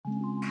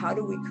how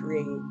do we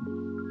create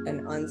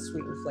an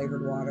unsweetened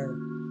flavored water?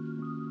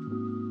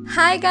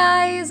 Hi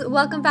guys,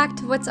 welcome back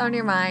to What's on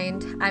Your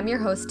Mind. I'm your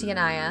host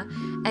Tianaya,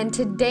 and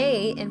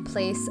today, in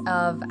place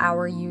of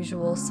our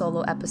usual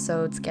solo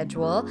episode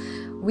schedule,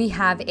 we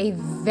have a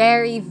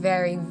very,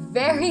 very,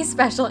 very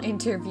special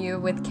interview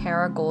with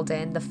Kara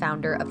Goldin, the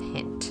founder of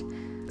Hint.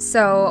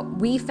 So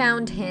we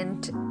found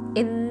Hint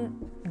in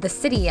the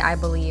city, I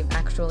believe,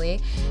 actually.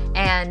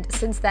 And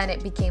since then,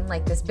 it became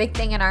like this big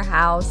thing in our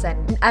house,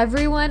 and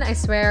everyone, I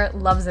swear,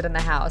 loves it in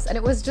the house. And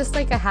it was just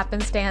like a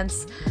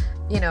happenstance,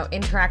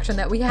 interaction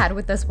that we had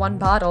with this one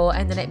bottle,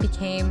 and then it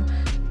became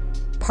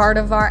part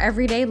of our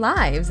everyday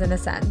lives in a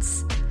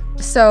sense.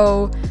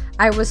 So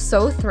I was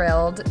so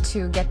thrilled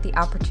to get the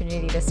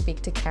opportunity to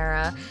speak to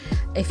Kara.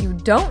 If you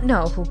don't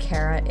know who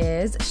Kara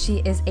is, she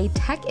is a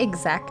tech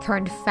exec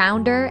turned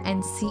founder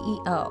and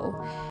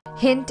CEO.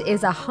 Hint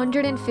is a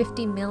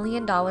 $150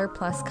 million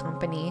plus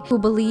company who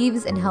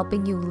believes in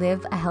helping you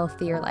live a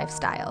healthier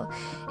lifestyle.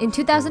 In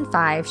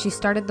 2005, she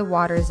started the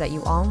waters that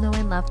you all know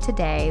and love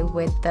today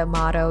with the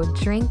motto,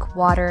 "Drink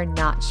water,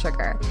 not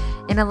sugar."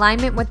 In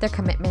alignment with their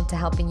commitment to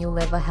helping you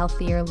live a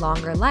healthier,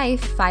 longer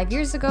life, 5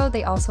 years ago,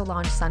 they also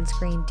launched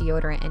sunscreen,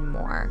 deodorant, and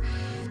more.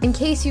 In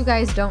case you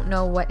guys don't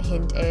know what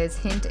Hint is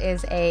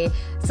a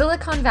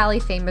Silicon Valley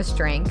famous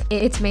drink.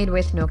 It's made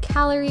with no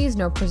calories,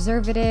 no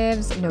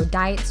preservatives, no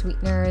diet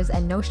sweeteners,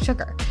 and no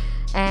sugar.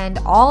 And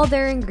all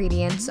their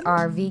ingredients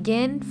are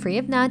vegan, free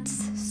of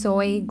nuts,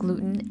 soy,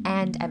 gluten,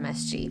 and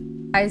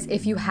MSG. Guys,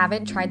 if you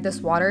haven't tried this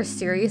water,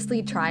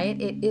 seriously try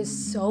it. It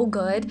is so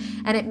good,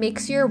 and it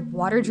makes your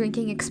water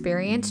drinking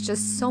experience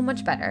just so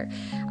much better.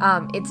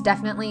 It's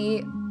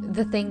definitely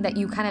the thing that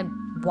you kind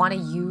of want to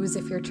use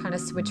if you're trying to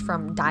switch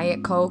from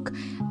Diet Coke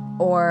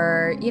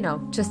or,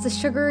 just a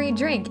sugary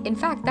drink. In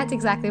fact, that's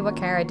exactly what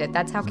Kara did.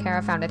 That's how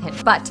Kara founded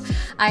Hint. But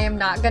I am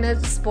not going to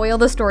spoil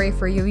the story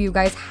for you. You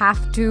guys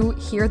have to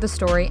hear the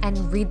story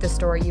and read the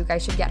story. You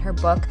guys should get her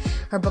book.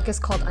 Her book is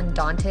called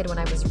Undaunted. When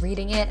I was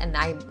reading it, and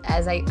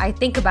I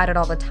think about it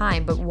all the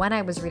time, but when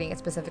I was reading it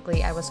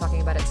specifically, I was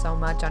talking about it so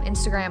much on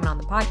Instagram and on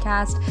the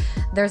podcast.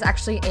 There's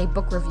actually a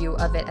book review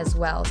of it as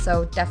well.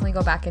 So definitely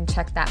go back and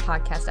check that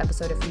podcast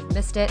episode if you've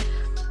missed it.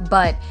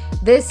 But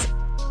this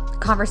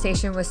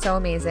conversation was so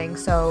amazing,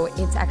 so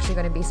it's actually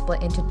going to be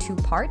split into two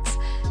parts.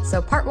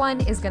 So part one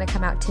is going to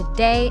come out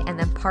today, and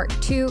then part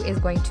two is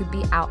going to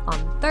be out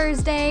on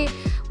Thursday,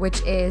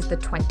 which is the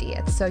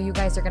 20th. So you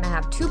guys are going to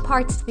have two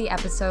parts to the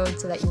episode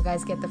so that you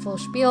guys get the full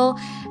spiel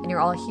and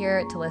you're all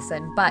here to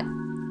listen. But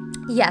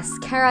yes,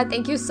 Kara,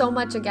 thank you so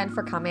much again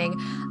for coming.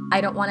 I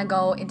don't want to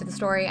go into the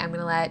story. I'm going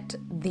to let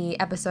the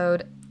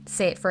episode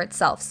say it for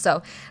itself.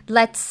 So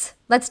let's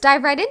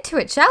dive right into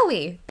it, shall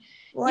we?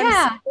 Well,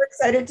 yeah. I'm super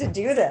excited to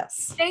do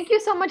this. Thank you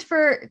so much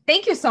for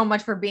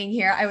being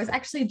here. I was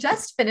actually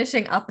just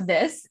finishing up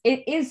this.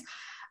 It is,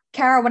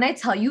 Kara, when I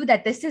tell you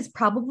that this is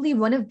probably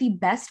one of the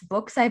best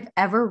books I've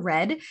ever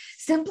read,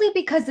 simply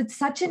because it's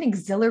such an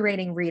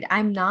exhilarating read.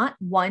 I'm not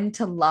one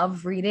to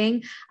love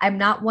reading. I'm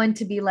not one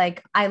to be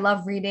like, I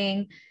love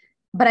reading,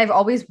 but I've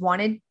always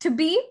wanted to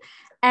be.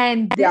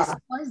 And this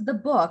was the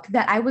book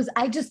that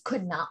I just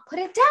could not put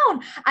it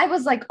down. I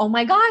was like, oh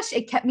my gosh,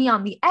 it kept me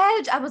on the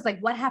edge. I was like,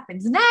 what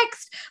happens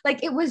next?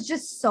 Like, it was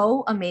just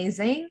so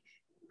amazing.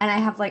 And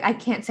I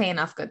can't say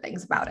enough good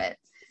things about it.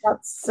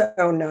 That's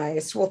so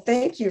nice. Well,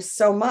 thank you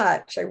so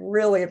much. I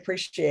really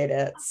appreciate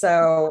it.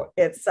 So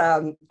it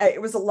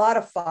was a lot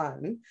of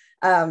fun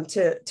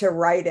to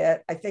write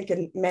it. I think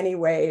in many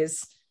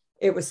ways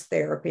it was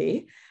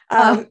therapy.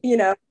 I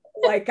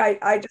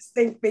just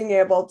think being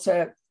able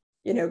to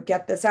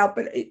get this out.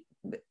 But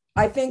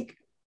I think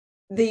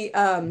the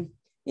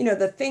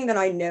thing that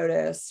I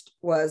noticed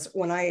was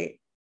when I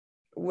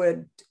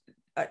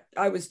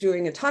was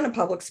doing a ton of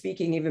public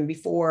speaking even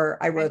before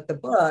I wrote the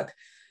book,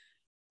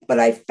 but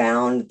I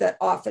found that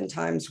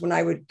oftentimes when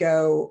I would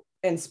go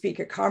and speak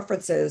at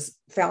conferences,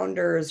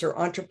 founders or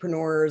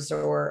entrepreneurs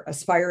or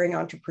aspiring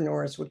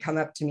entrepreneurs would come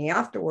up to me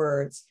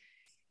afterwards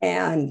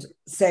and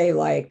say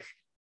like,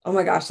 oh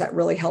my gosh, that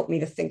really helped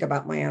me to think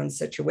about my own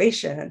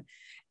situation.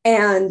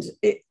 And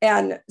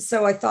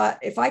so I thought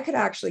if I could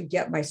actually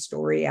get my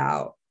story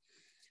out,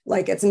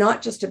 like it's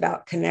not just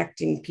about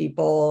connecting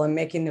people and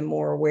making them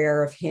more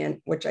aware of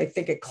Hint, which I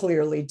think it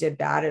clearly did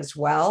that as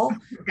well.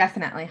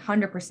 Definitely,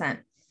 100%.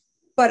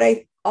 But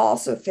I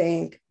also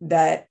think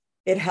that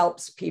it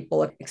helps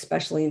people,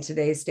 especially in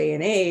today's day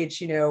and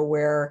age,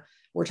 where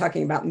we're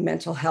talking about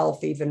mental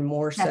health even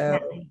more so.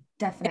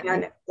 Definitely.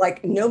 And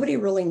like nobody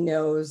really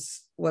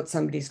knows what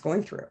somebody's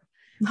going through.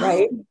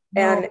 Right.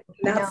 And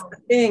that's the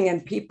thing.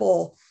 And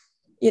people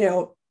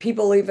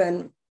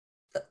even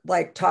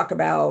like talk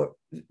about,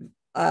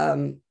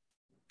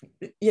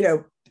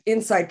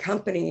 inside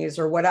companies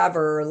or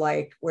whatever,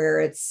 like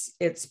where it's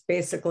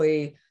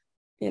basically,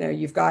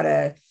 you've got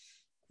to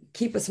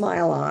keep a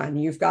smile on,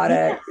 you've got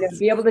to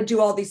be able to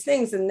do all these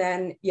things. And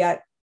then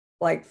yet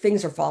like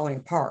things are falling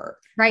apart.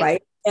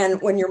 Right.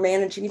 And when you're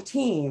managing a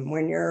team,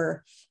 when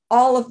you're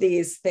all of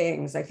these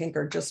things, I think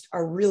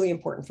are really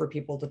important for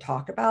people to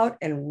talk about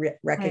and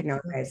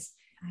recognize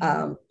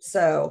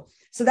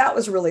So that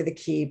was really the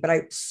key, but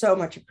I so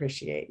much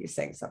appreciate you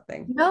saying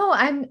something. No,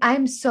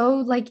 I'm so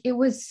like, it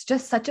was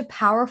just such a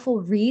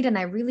powerful read, and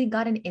I really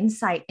got an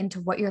insight into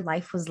what your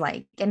life was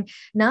like. And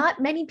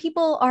not many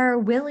people are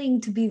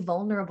willing to be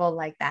vulnerable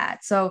like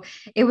that. So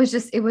it was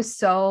just, it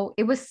still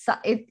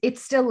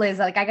is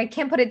like, I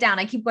can't put it down.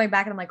 I keep going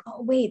back and I'm like,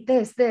 oh wait,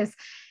 this.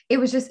 It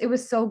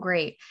was so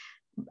great.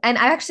 And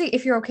I actually,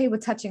 if you're okay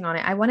with touching on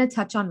it, I want to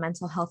touch on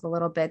mental health a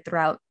little bit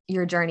throughout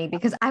your journey,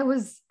 because I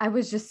was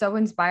just so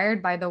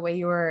inspired by the way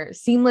you were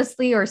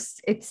seamlessly, or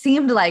it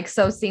seemed like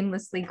so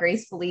seamlessly,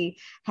 gracefully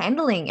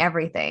handling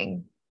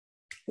everything.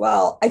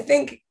 Well, I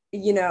think,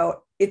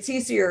 it's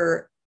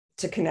easier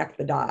to connect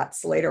the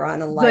dots later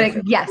on in life.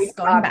 But yes,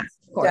 going back,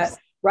 of course.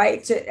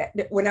 Right.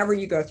 Whenever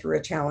you go through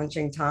a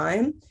challenging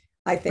time,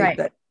 I think Right.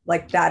 that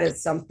like that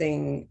is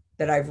something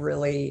that I've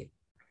really,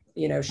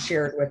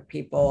 shared with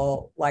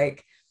people.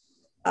 Like,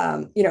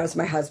 as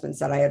my husband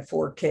said, I had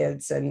 4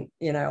 kids, and,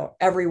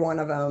 every one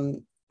of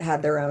them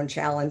had their own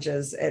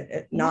challenges.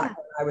 Not Yeah.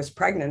 when I was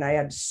pregnant, I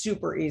had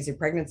super easy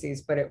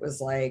pregnancies, but it was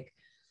like,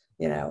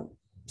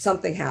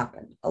 something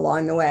happened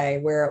along the way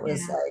where it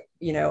was Yeah. like,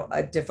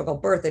 a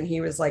difficult birth. And he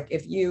was like,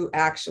 if you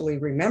actually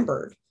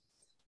remembered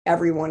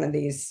every one of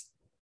these,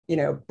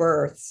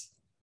 births,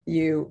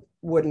 you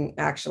wouldn't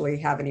actually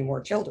have any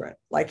more children.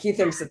 Like he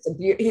thinks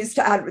he's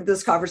had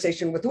this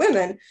conversation with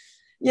women.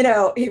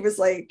 He was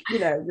like,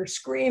 you're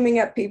screaming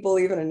at people,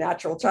 even a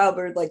natural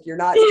childbirth, like you're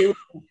not doing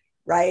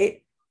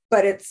right.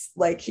 But it's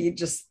like, he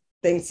just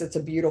thinks it's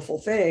a beautiful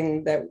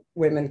thing that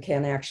women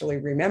can actually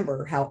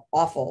remember how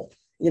awful,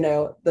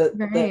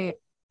 Right.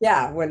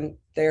 yeah, when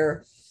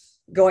they're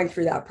going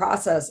through that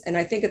process. And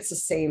I think it's the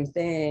same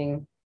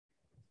thing,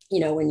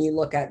 when you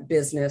look at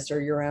business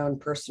or your own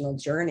personal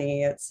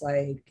journey. It's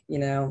like,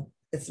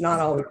 it's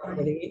not always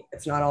pretty,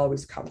 it's not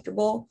always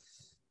comfortable.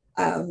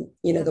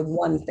 The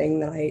one thing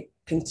that I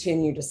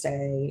continue to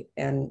say,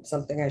 and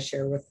something I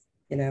share with,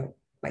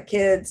 my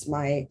kids,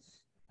 my,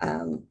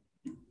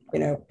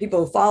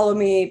 people who follow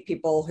me,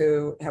 people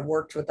who have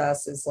worked with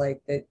us, is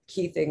like the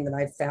key thing that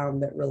I've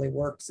found that really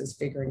works is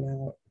figuring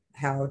out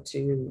how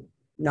to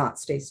not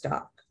stay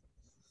stuck.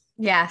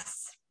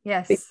 Yes.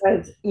 Yes.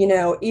 Because,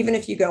 even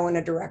if you go in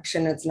a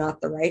direction, it's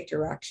not the right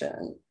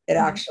direction. It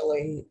Mhm.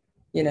 actually,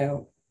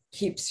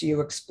 keeps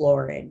you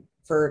exploring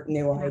for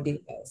new Yeah.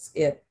 ideas.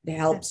 It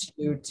helps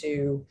you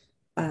to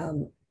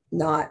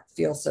not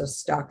feel so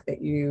stuck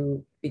that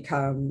you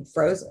become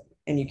frozen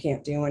and you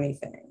can't do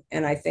anything.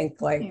 And I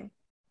think like,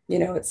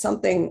 it's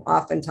something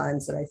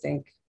oftentimes that I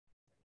think,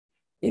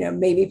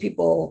 maybe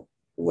people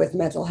with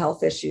mental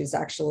health issues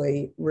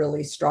actually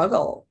really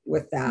struggle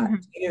with that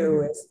Mhm.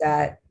 too, is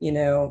that,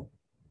 you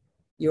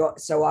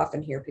so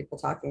often hear people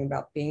talking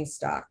about being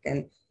stuck,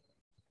 and,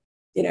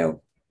 you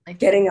know, Like,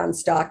 getting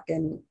unstuck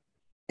and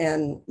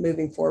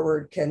moving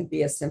forward can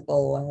be as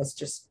simple as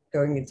just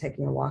going and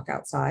taking a walk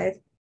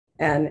outside.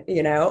 And,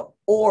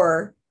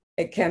 or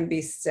it can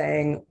be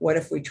saying, what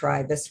if we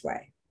try this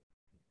way?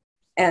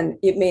 And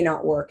it may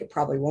not work. It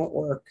probably won't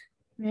work.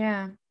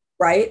 yeah.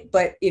 Right.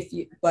 But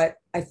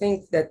I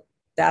think that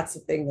that's the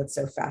thing that's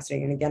so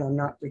fascinating. And again, I'm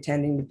not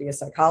pretending to be a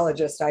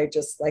psychologist. I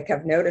just like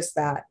have noticed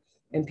that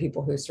in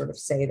people who sort of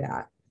say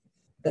that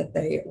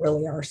they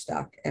really are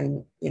stuck.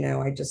 And,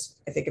 I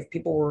think if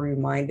people were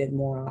reminded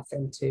more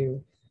often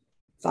to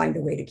find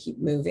a way to keep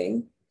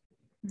moving,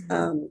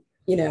 Mhm.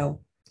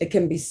 it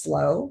can be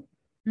slow.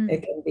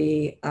 It Mhm. can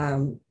be,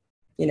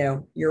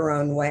 your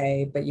own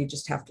way, but you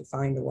just have to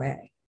find a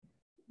way.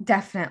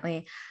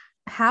 Definitely.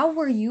 How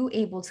were you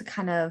able to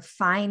kind of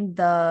find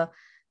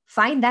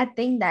that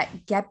thing that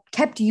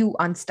kept you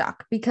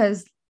unstuck?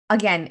 Because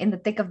again, in the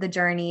thick of the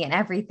journey and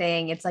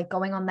everything, it's like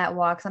going on that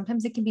walk.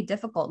 Sometimes it can be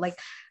difficult. Like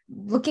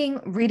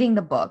reading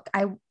the book,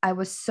 I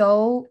was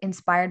so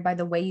inspired by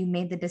the way you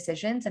made the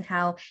decisions and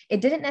how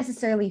it didn't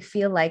necessarily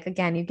feel like,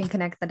 again, you can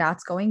connect the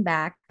dots going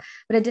back,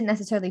 but it didn't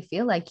necessarily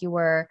feel like you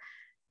were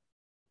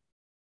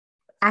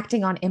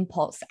acting on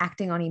impulse,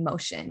 acting on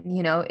emotion.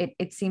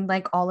 It seemed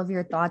like all of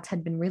your thoughts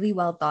had been really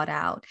well thought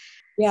out.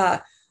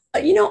 Yeah.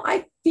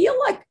 I feel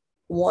like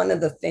one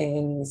of the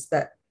things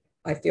that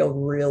I feel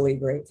really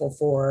grateful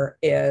for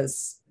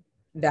is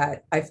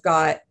that I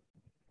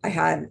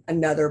had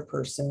another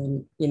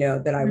person,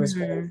 that I was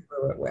going Mhm.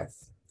 through it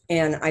with.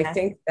 And I Yes.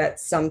 think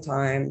that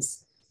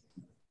sometimes,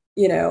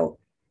 you know,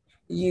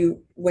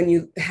 when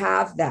you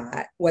have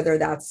that, whether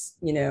that's,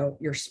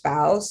 your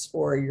spouse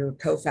or your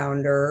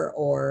co-founder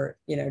or,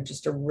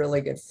 just a really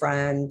good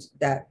friend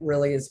that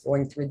really is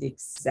going through the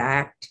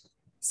exact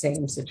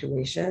same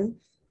situation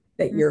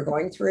that you're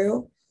going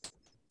through,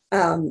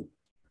 um,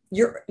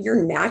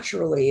 you're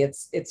naturally,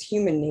 it's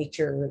human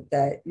nature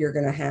that you're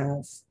going to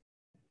have,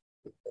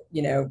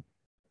 you know,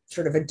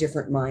 sort of a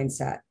different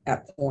mindset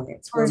at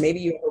points Of where course. maybe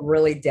you have a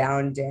really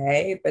down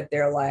day, but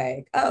they're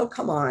like, oh,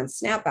 come on,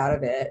 snap out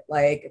of it.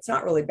 Like, it's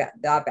not really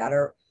that bad.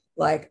 Or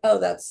like, oh,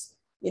 that's,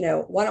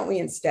 why don't we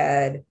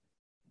instead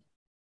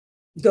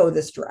go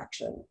this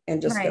direction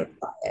and just go Right.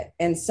 try it?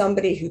 And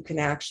somebody who can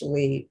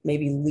actually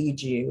maybe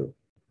lead you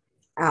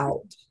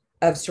out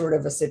of sort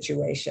of a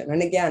situation.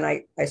 And again,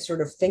 I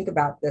sort of think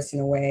about this in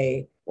a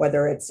way,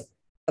 whether it's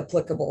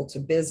applicable to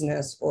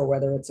business or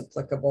whether it's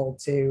applicable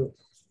to,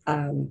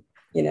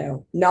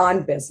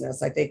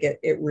 non-business. I think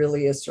it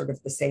really is sort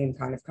of the same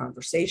kind of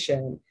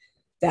conversation,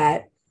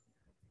 that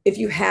if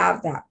you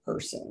have that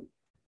person,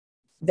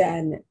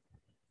 then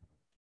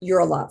you're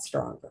a lot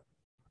stronger.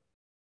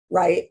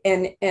 Right.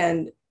 And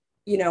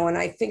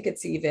I think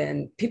it's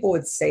even, people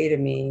would say to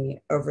me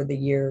over the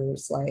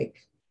years,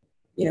 like,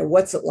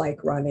 what's it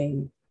like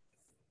running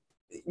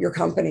your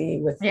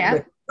company with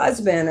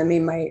husband? I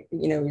mean,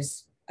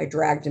 I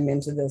dragged him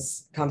into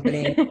this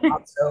company,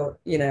 also,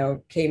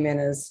 came in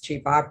as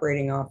chief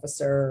operating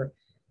officer.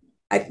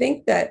 I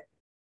think that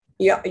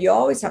you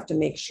always have to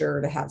make sure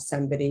to have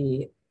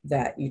somebody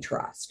that you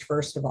trust,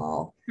 first of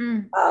all.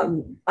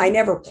 I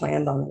never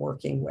planned on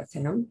working with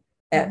him.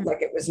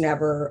 Like, it was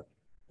never,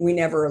 we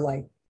never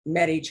like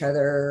met each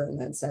other and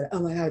then said, oh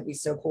my God, it'd be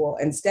so cool.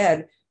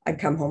 Instead, I'd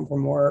come home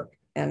from work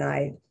and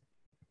I'd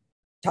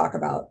talk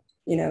about,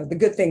 the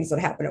good things that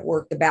happen at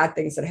work, the bad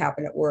things that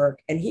happen at work.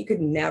 And he could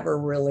never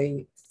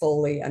really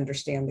fully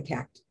understand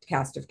the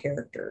cast of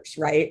characters,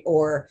 right?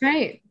 Or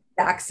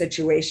back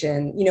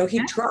situation,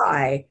 he'd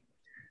try,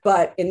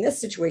 but in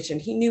this situation,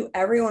 he knew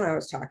everyone I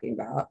was talking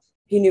about.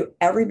 He knew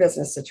every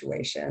business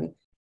situation,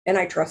 and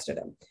I trusted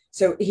him.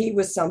 So he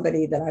was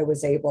somebody that I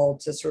was able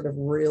to sort of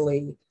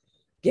really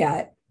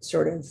get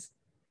sort of,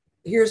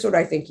 here's what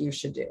I think you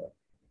should do,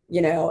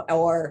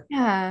 or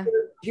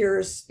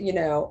here's,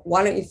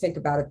 why don't you think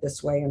about it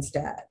this way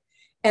instead?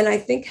 And I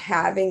think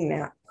having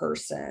that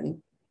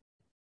person,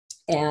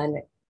 and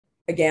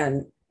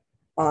again,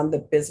 on the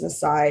business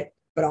side,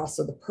 but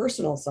also the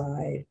personal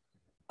side,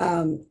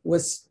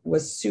 was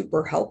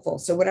super helpful.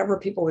 So whenever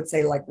people would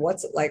say, like,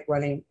 what's it like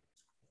running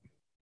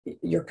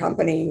your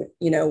company,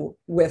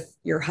 with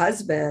your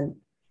husband?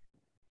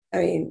 I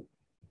mean,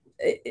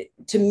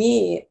 to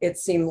me, it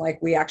seemed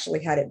like we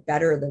actually had it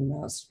better than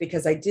most,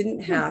 because I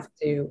didn't have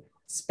to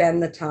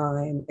spend the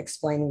time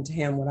explaining to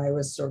him what I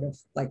was sort of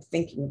like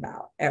thinking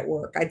about at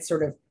work. I'd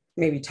sort of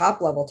maybe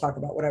top level talk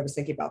about what I was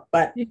thinking about,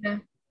 but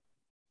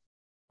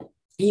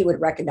he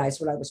would recognize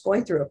what I was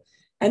going through.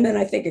 And then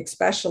I think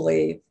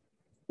especially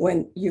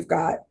when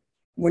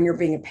you're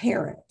being a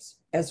parent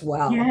as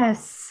well.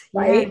 Yes.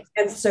 Right. Yes.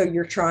 And so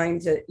you're trying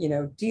to,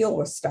 deal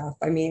with stuff.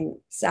 I mean,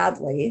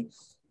 sadly,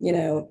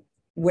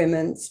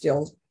 women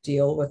still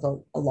deal with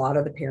a lot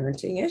of the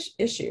parenting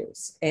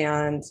issues.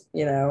 And,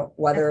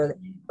 whether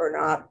or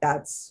not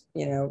that's,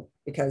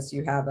 because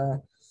you have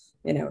a,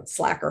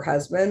 slacker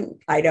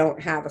husband. I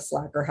don't have a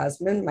slacker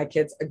husband. My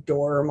kids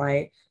adore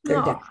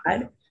their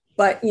dad.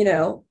 But,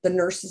 the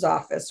nurse's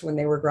office, when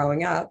they were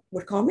growing up,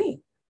 would call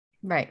me.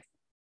 Right.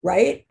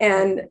 Right.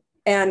 And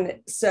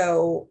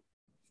so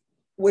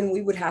when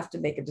we would have to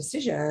make a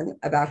decision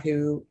about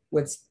who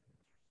would,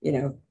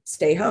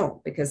 stay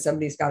home because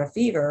somebody's got a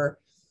fever,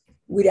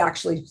 we'd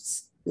actually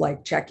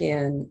like check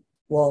in.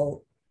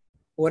 Well,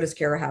 what does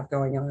Kara have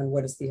going on?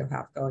 What does Theo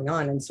have going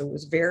on? And so it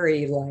was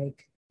very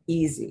like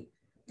easy,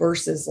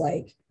 versus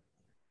like,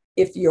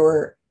 if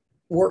you're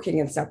working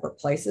in separate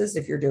places,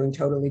 if you're doing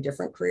totally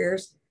different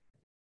careers,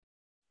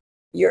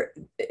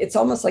 it's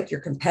almost like you're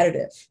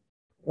competitive,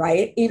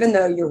 right? Even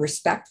though you're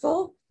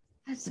respectful,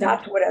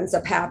 that's what ends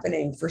up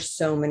happening for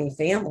so many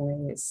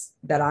families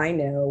that I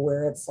know,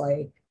 where it's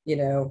like,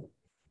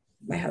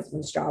 my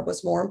husband's job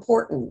was more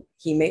important.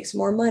 He makes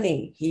more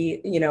money.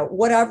 He,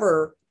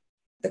 whatever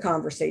the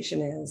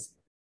conversation is,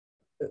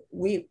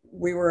 we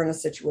were in a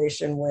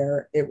situation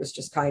where it was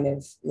just kind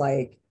of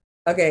like,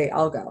 okay,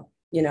 I'll go,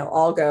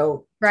 I'll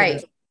go to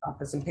the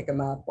office and pick him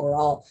up,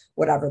 or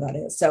whatever that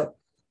is. So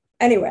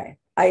anyway,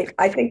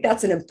 I think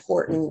that's an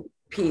important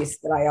piece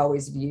that I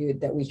always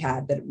viewed that we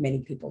had that many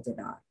people did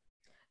not.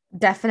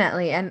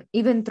 Definitely. And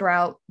even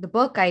throughout the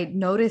book, I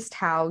noticed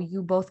how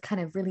you both kind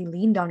of really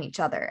leaned on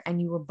each other,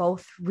 and you were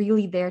both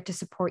really there to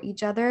support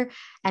each other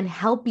and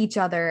help each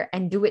other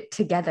and do it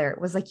together. It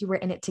was like you were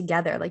in it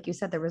together. Like you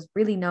said, there was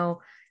really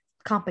no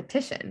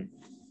competition.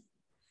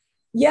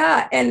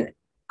 Yeah. And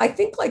I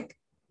think like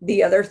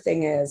the other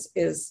thing is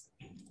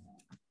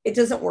it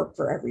doesn't work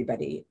for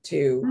everybody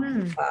to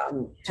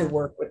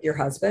work with your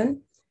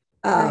husband,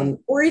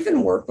 or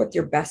even work with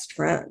your best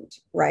friend.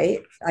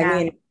 Right. I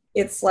mean,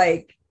 it's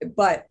like,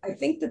 but I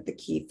think that the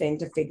key thing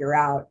to figure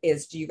out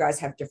is, do you guys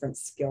have different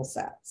skill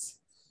sets?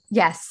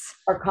 Yes.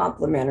 Are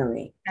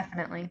complementary.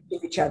 Definitely. To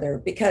each other,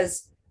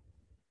 because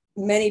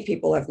many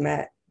people have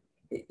met,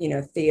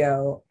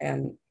 Theo,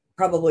 and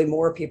probably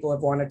more people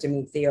have wanted to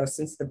meet Theo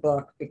since the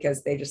book,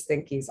 because they just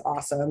think he's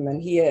awesome,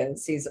 and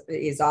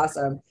he's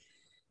awesome.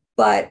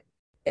 But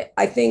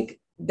I think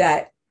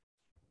that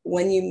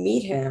when you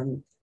meet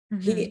him,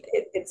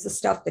 it's the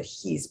stuff that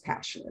he's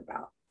passionate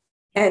about.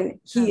 And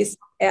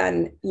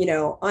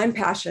I'm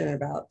passionate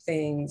about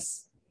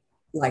things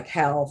like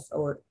health,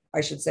 or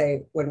I should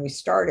say, when we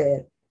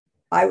started,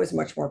 I was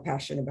much more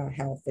passionate about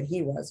health than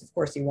he was. Of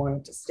course, he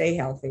wanted to stay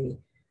healthy.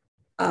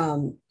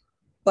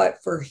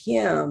 But for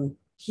him,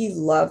 he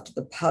loved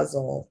the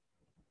puzzle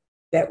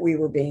that we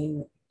were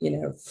being,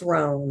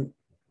 throne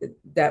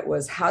that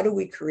was, how do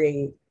we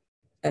create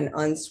an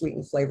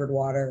unsweetened flavored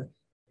water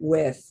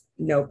with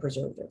no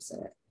preservatives in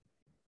it?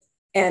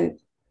 And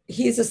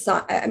he is a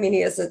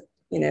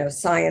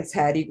science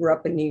head. He grew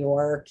up in New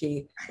York.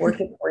 He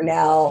worked at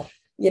Cornell,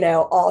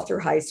 all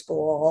through high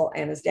school,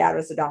 and his dad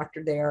was a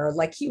doctor there.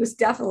 Like, he was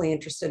definitely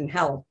interested in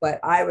health, but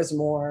I was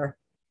more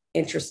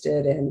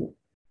interested in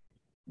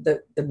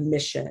the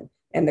mission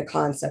and the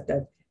concept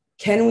of,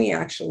 can we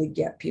actually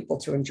get people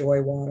to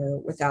enjoy water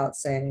without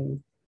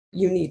saying,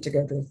 you need to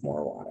go drink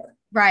more water?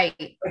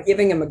 Right. By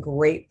giving them a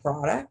great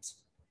product.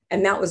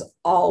 And that was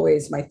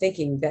always my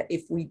thinking, that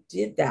if we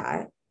did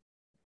that,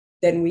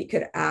 then we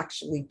could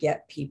actually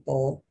get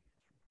people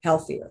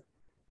healthier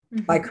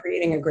by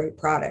creating a great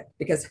product.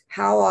 Because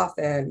how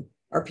often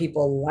are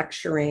people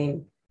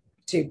lecturing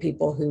to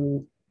people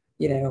who,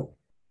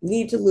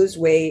 need to lose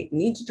weight,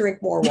 need to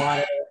drink more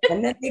water,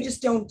 and then they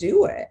just don't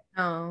do it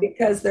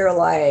because they're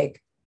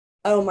like,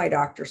 oh, my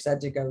doctor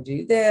said to go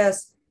do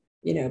this.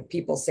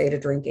 People say to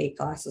drink 8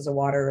 glasses of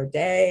water a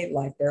day.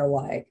 Like, they're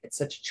like, it's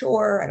such a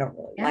chore. I don't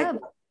really like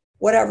it.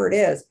 Whatever it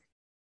is.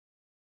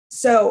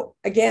 So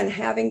again,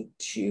 having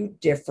 2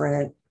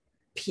 different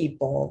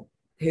people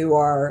who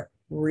are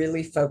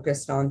really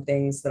focused on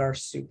things that are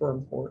super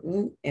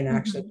important and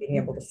actually being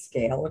able to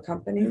scale a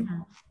company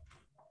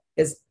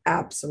is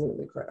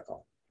absolutely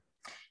critical.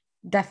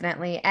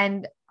 Definitely.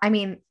 And I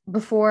mean,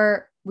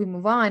 before we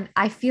move on,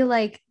 I feel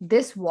like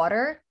this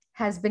water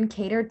has been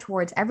catered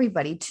towards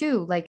everybody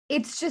too. Like,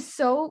 it's just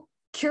so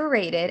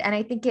curated. And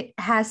I think it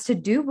has to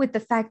do with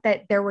the fact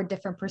that there were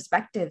different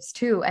perspectives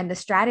too. And the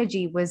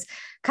strategy was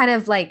kind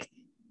of like,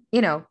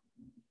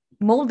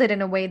 molded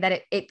in a way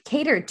that it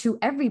catered to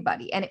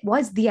everybody. And it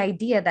was the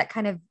idea that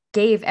kind of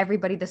gave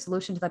everybody the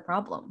solution to the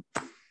problem.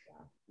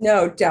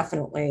 No,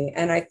 definitely.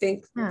 And I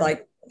think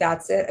like,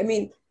 that's it. I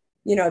mean,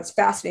 it's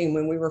fascinating.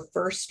 When we were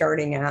first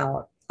starting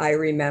out, I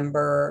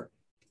remember,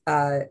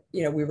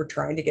 we were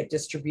trying to get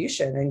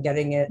distribution and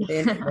getting it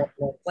into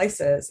multiple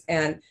places.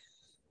 And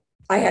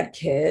I had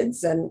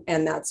kids, and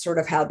that's sort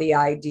of how the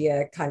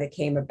idea kind of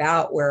came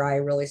about, where I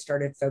really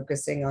started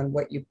focusing on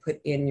what you put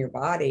in your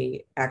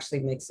body actually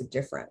makes a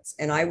difference.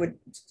 And I would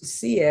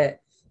see it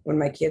when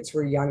my kids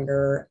were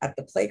younger at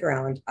the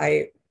playground.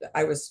 I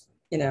was,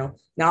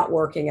 not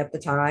working at the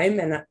time,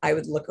 and I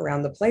would look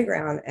around the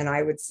playground and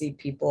I would see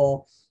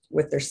people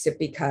with their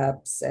sippy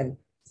cups and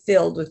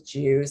filled with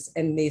juice.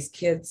 And these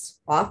kids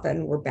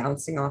often were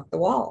bouncing off the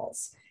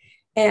walls.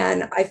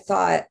 And I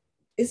thought,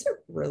 is it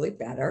really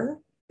better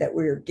that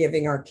we're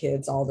giving our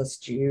kids all this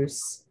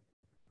juice?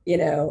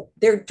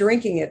 They're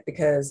drinking it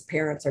because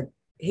parents are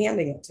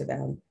handing it to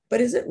them,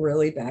 but is it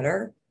really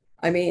better?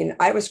 I mean,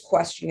 I was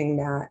questioning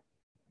that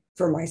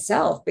for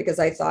myself, because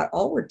I thought,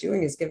 all we're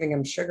doing is giving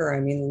them sugar. I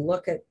mean,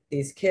 look at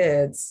these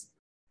kids,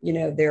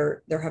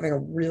 they're having a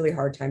really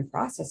hard time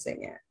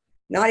processing it.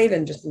 Not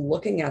even just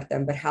looking at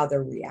them, but how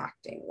they're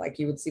reacting. Like,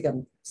 you would see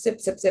them sip,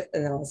 sip, sip,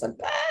 and then all of a sudden,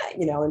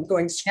 and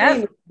going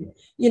screaming,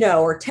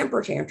 or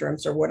temper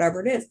tantrums or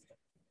whatever it is.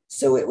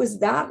 So it was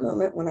that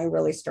moment when I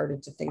really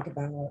started to think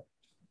about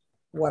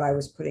what I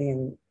was putting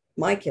in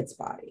my kid's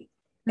body.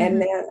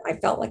 And then I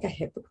felt like a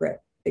hypocrite,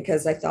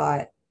 because I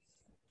thought,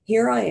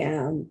 here I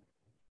am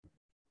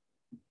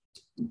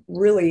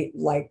really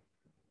like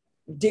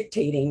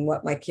dictating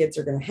what my kids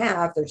are going to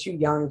have. They're too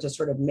young to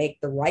sort of make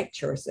the right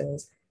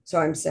choices. So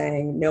I'm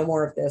saying, no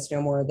more of this,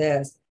 no more of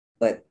this.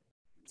 But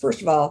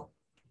first of all,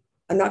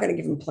 I'm not going to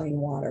give them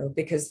plain water,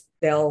 because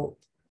they'll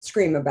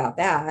scream about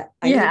that.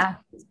 I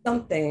need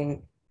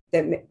something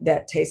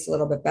that tastes a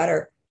little bit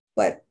better.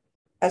 But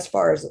as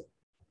far as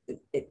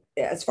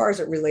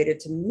it related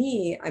to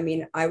me, I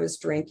mean, I was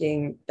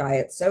drinking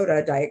diet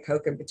soda, Diet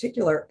Coke in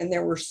particular, and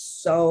there were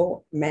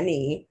so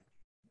many,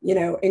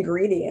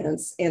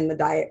 ingredients in the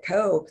Diet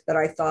Coke that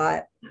I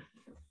thought,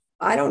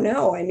 I don't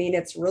know. I mean,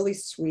 it's really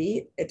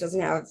sweet. It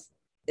doesn't have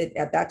it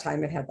at that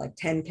time. It had like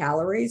 10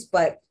 calories,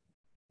 but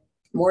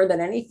more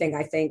than anything,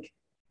 I think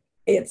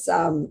it's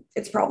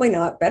probably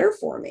not better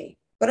for me.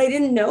 But I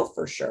didn't know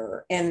for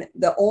sure. And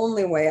the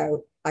only way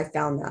I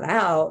found that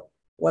out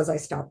was I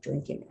stopped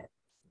drinking it.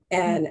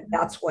 And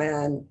that's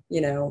when,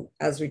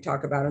 as we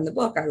talk about in the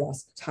book, I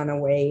lost a ton of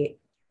weight.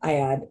 I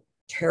had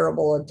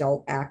terrible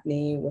adult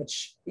acne,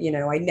 which,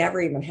 I never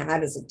even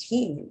had as a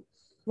teen.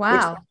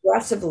 Wow. Which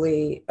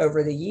progressively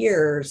over the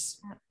years,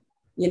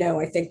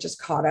 I think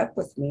just caught up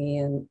with me.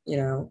 And,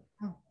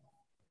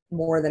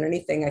 more than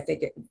anything, I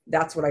think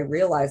that's what I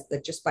realized,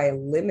 that just by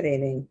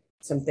eliminating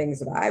some things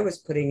that I was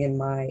putting in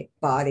my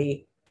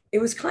body, it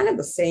was kind of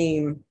the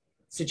same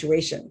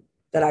situation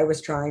that I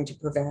was trying to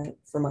prevent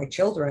for my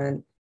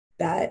children,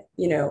 that,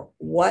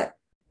 what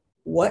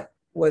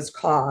was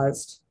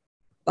caused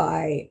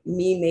by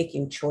me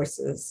making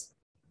choices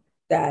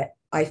that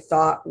I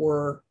thought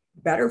were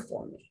better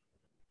for me.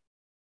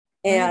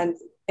 And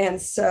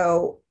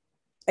so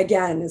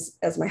again,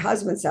 as my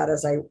husband said,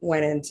 as I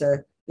went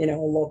into, a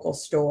local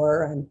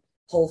store and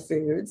Whole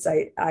Foods,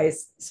 I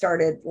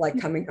started like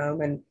coming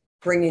home and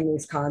bringing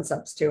these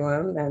concepts to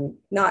him, and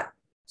not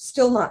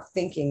still not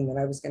thinking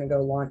that I was going to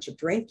go launch a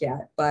drink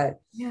yet, but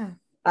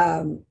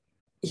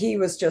he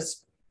was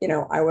just,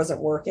 I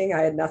wasn't working.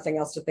 I had nothing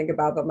else to think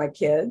about but my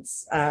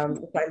kids,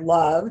 which I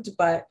loved.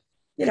 But,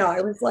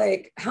 I was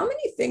like, how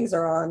many things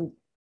are on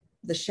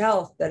the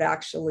shelf that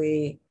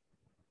actually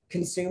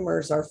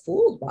consumers are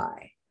fooled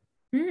by,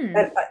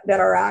 that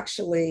are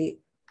actually,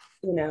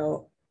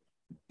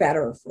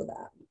 better for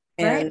them?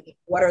 And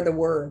what are the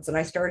words? And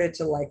I started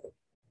to like,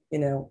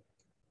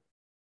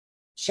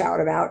 shout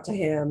them out to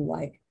him,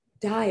 like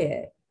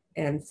diet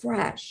and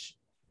fresh.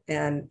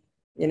 And,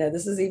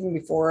 this is even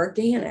before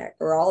organic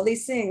or all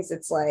these things.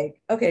 It's like,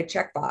 okay,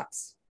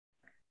 checkbox.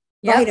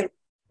 Vitamin,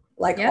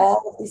 like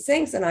all of these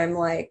things. And I'm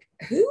like,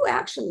 who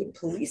actually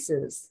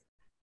polices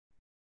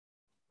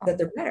that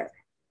they're better?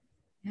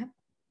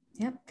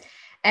 Yep.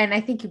 And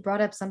I think you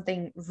brought up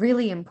something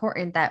really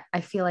important that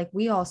I feel like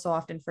we also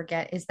often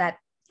forget, is that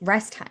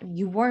rest time.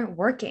 You weren't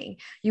working.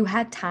 You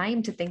had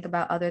time to think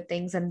about other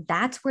things. And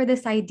that's where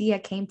this idea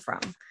came from.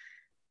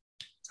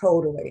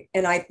 Totally.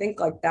 And I think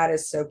like that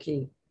is so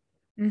key.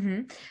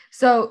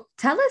 So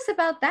tell us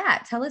about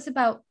that. Tell us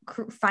about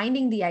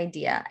finding the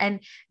idea and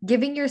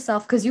giving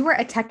yourself, because you were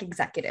a tech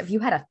executive, you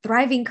had a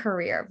thriving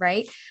career,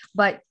 right?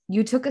 But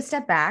you took a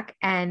step back,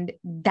 and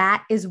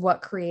that is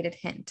what created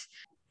Hint.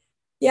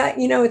 Yeah.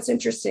 It's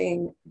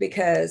interesting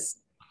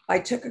because I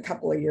took a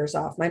couple of years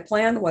off. My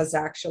plan was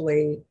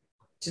actually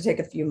to take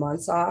a few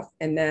months off.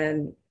 And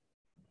then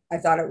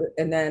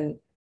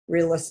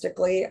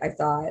realistically, I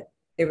thought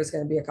it was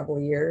going to be a couple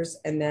of years.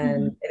 And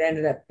then it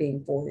ended up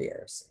being 4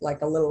 years,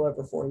 like a little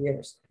over 4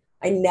 years.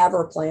 I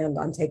never planned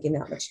on taking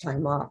that much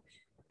time off.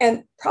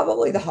 And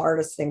probably the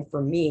hardest thing for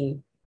me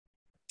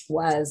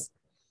was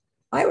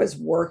I was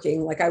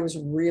working, like I was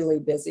really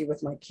busy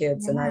with my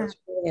kids, and I was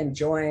really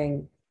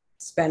enjoying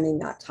spending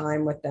that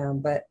time with them.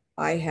 But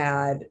I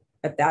had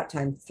at that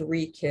time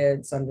 3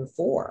 kids under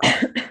 4.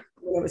 It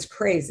was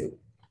crazy.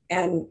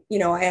 And,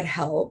 I had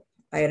help.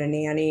 I had a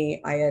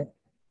nanny. I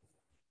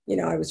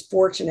was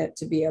fortunate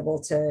to be able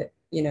to,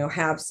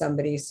 have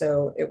somebody.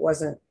 So it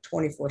wasn't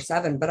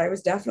 24/7, but I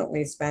was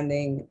definitely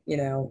spending,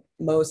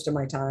 most of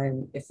my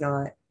time, if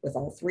not with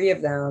all 3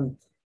 of them,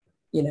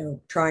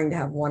 trying to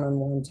have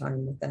one-on-one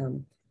time with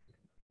them.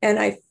 And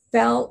I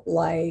felt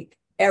like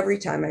every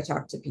time I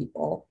talked to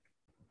people,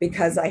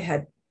 because I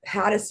had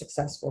had a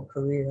successful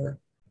career,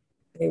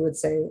 they would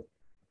say,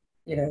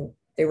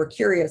 they were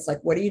curious,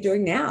 like, what are you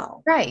doing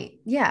now? Right.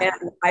 Yeah.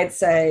 And I'd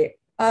say,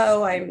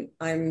 oh,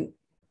 I'm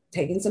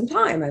taking some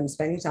time. I'm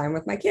spending time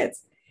with my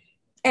kids.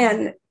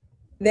 And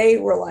they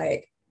were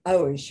like,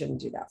 oh, you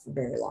shouldn't do that for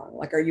very long.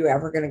 Like, are you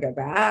ever going to go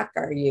back?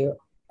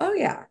 Oh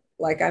yeah.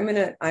 Like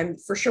I'm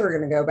for sure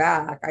going to go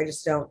back. I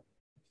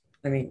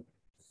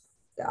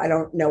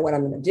don't know what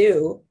I'm going to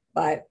do,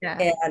 but,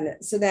 and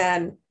so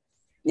then,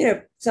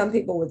 some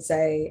people would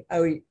say,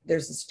 oh,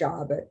 there's this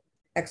job at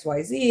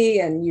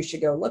XYZ and you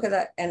should go look at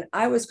that. And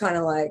I was kind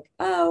of like,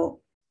 oh,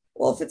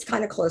 well, if it's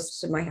kind of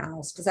close to my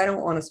house, because I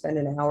don't want to spend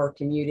an hour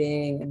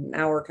commuting and an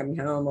hour coming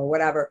home or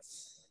whatever.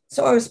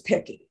 So I was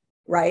picky,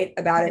 right,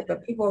 about it.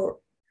 But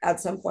people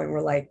at some point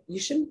were like, you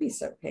shouldn't be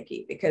so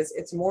picky because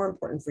it's more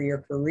important for your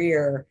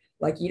career.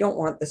 Like, you don't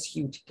want this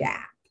huge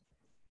gap.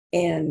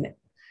 And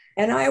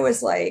I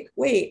was like,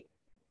 wait,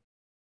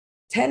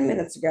 10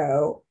 minutes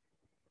ago,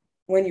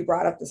 when you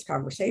brought up this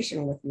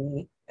conversation with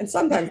me, and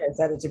sometimes I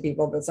said it to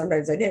people, but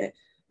sometimes I didn't,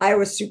 I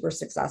was super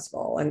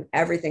successful and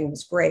everything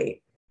was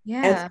great.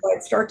 Yeah. And so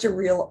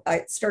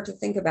I'd start to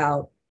think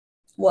about,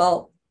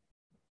 well,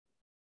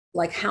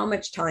 like, how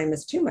much time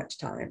is too much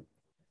time?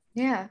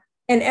 Yeah.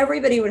 And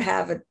everybody would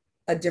have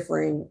a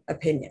differing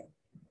opinion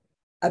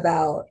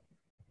about,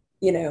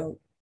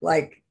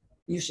 like,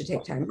 you should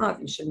take time off,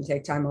 you shouldn't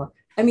take time off.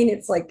 I mean,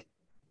 it's like,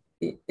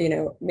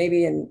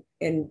 maybe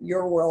in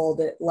your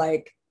world, it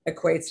like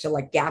equates to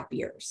like gap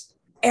years.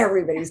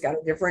 Everybody's got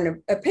a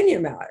different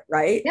opinion about it,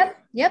 right?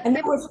 Yep. And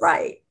that was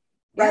right.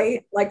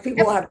 Right. Like,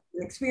 people have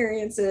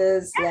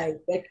experiences,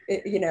 like,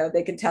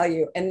 they can tell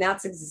you. And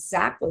that's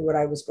exactly what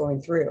I was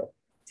going through.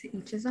 To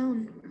each his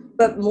own.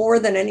 But more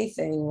than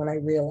anything, what I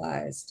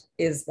realized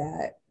is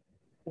that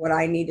what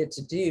I needed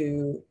to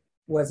do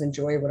was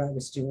enjoy what I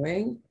was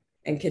doing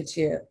and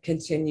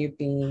continue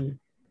being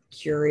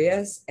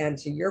curious. And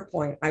to your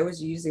point, I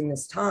was using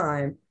this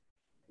time,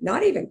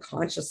 not even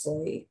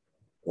consciously.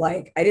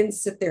 Like, I didn't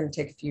sit there and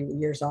take a few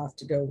years off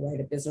to go write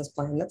a business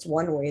plan. That's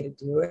one way to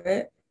do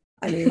it.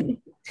 I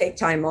mean, take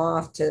time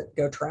off to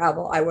go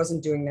travel. I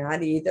wasn't doing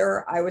that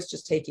either. I was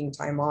just taking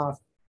time off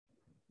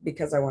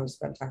because I wanted to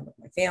spend time with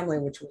my family,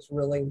 which was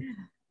really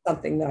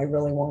something that I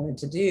really wanted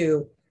to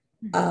do.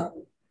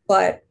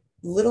 But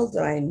little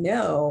did I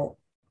know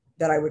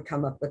that I would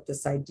come up with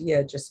this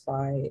idea just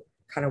by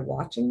kind of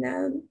watching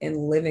them and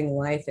living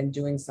life and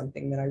doing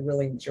something that I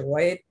really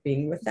enjoyed,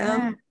 being with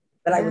them,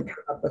 that I would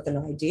come up with an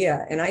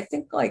idea. And I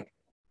think, like,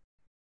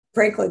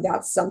 frankly,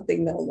 that's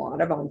something that a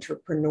lot of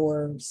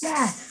entrepreneurs,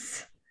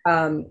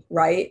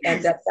 right?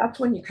 And that's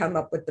when you come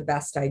up with the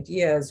best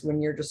ideas,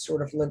 when you're just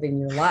sort of living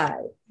your life.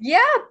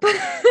 Yep.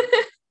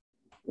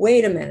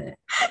 Wait a minute.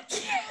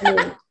 I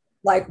mean,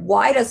 like,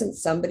 why doesn't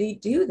somebody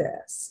do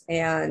this?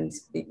 And,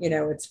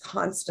 it's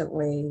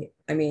constantly,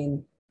 I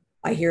mean,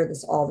 I hear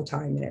this all the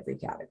time in every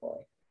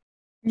category.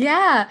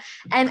 Yeah.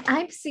 And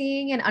I'm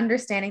seeing and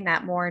understanding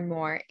that more and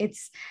more.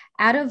 It's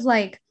out of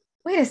like,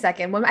 wait a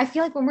second. When I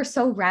feel like when we're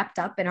so wrapped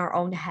up in our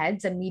own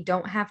heads and we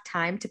don't have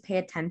time to pay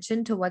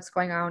attention to what's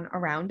going on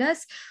around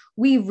us,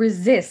 we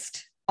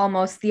resist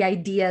almost the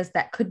ideas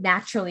that could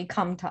naturally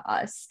come to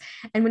us.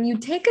 And when you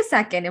take a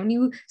second and when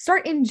you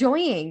start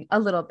enjoying a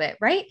little bit,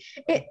 right?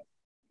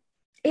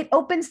 It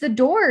opens the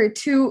door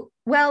to,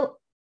 well,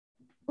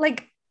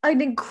 like an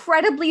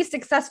incredibly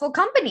successful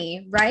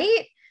company,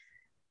 right?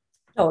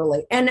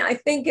 Totally. And I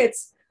think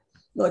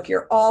look,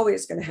 you're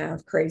always going to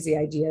have crazy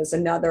ideas.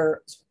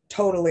 Another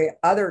totally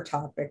other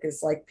topic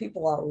is like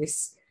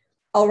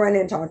I'll run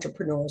into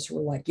entrepreneurs who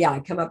are like, yeah,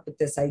 I come up with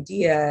this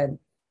idea. And,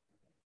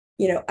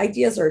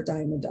 ideas are a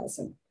dime a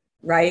dozen,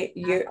 right?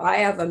 I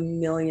have a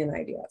million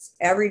ideas.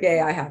 Every day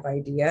I have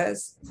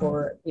ideas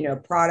for,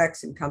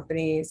 products and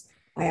companies.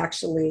 I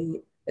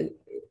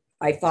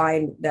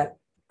find that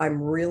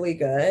I'm really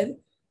good,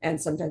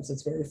 and sometimes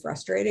it's very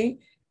frustrating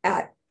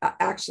at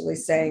actually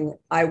saying,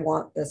 I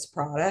want this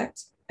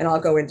product. And I'll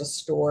go into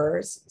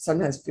stores,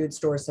 sometimes food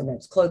stores,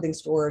 sometimes clothing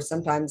stores,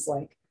 sometimes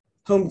like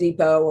Home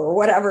Depot or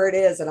whatever it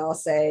is. And I'll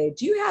say,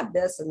 do you have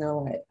this? And they're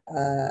like,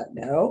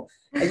 no.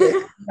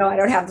 No, I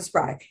don't have this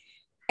product.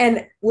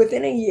 And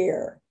within a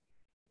year,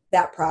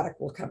 that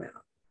product will come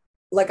out.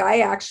 Like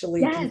I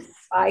actually, Yes.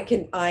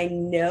 I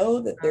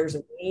know that there's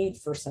a need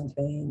for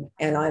something.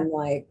 And I'm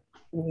like,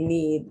 we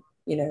need,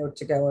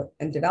 to go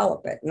and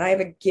develop it. And I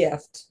have a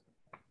gift.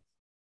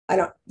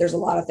 There's a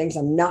lot of things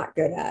I'm not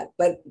good at,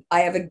 but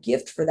I have a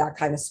gift for that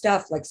kind of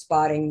stuff, like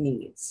spotting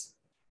needs.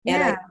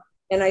 Yeah.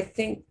 And I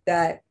think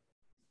that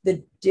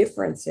the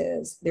difference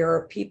is there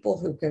are people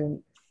who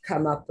can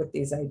come up with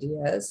these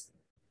ideas.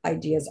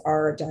 Ideas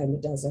are a dime a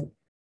dozen.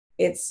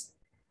 It's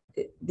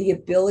the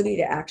ability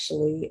to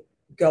actually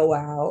go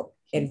out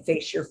and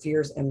face your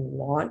fears and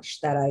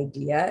launch that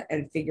idea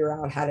and figure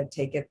out how to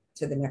take it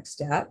to the next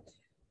step.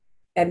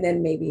 And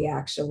then maybe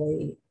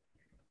actually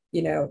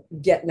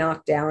get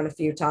knocked down a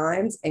few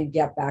times and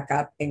get back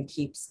up and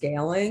keep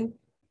scaling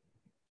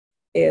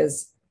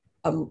is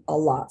a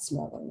lot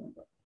smaller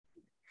number.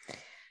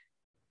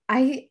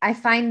 I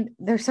find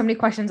there's so many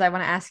questions I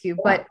want to ask you,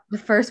 but the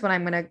first one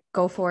I'm going to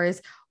go for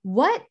is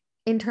what,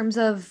 in terms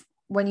of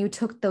when you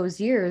took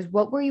those years,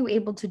 what were you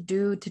able to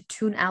do to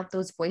tune out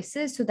those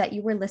voices so that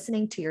you were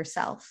listening to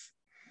yourself?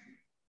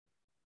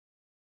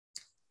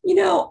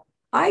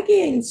 I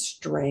gained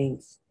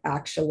strength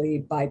actually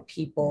by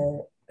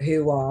people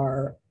who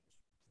are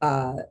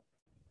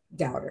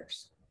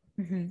doubters.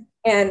 Mm-hmm.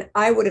 And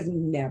I would have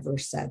never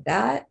said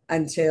that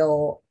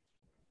until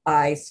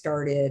I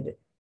started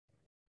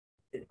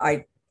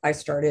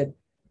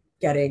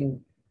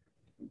getting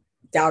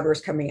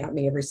doubters coming at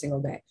me every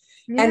single day.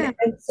 Yeah.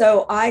 And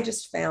so I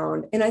just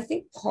found, and I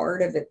think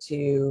part of it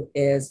too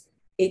is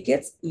it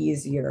gets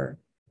easier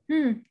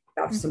to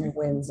have some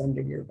wins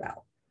under your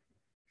belt.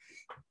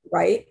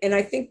 Right. And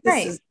I think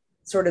this is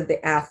sort of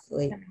the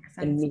athlete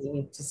in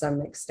me to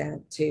some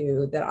extent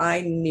too, that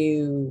I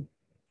knew,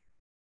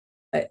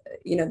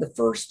 the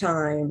first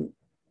time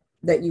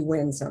that you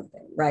win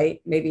something,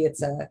 right? Maybe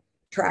it's a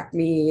track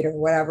meet or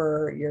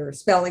whatever, your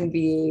spelling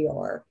bee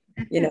or,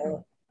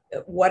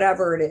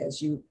 whatever it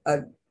is, you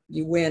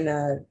win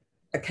a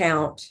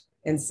account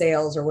in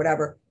sales or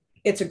whatever.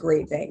 It's a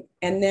great thing.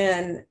 And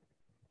then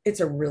it's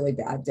a really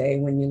bad day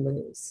when you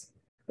lose.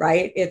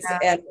 Right.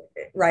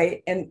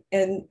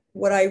 And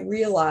what I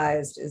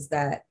realized is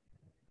that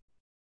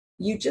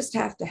you just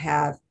have to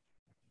have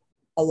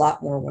a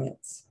lot more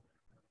wins,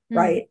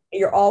 right?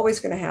 You're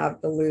always going to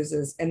have the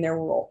loses, and there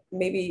will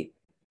maybe,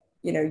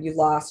 you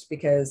lost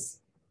because,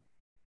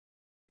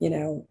 you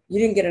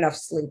didn't get enough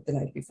sleep the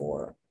night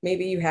before.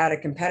 Maybe you had a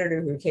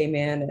competitor who came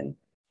in and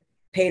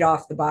paid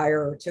off the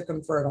buyer or took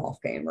them for a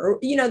golf game, or,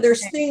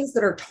 there's things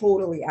that are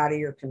totally out of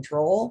your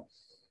control.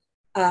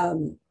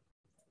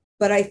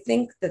 But I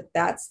think that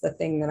that's the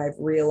thing that I've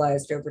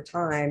realized over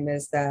time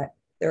is that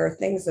there are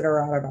things that are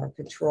out of our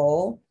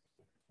control.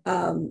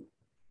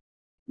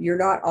 You're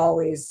not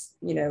always,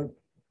 going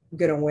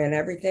to win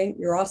everything.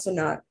 You're also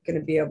not going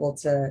to be able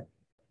to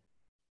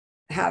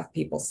have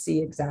people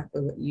see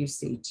exactly what you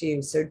see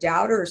too. So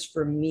doubters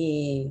for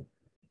me,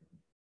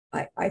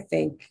 I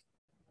think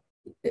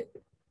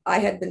I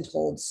had been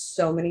told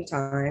so many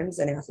times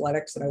in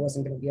athletics that I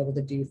wasn't going to be able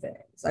to do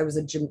things. I was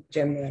a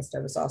gymnast. I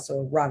was also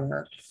a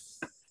runner.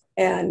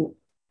 And,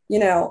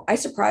 I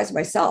surprised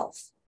myself.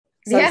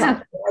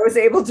 Sometimes I was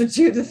able to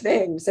do the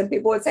things, and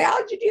people would say, how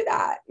did you do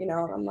that? And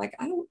I'm like,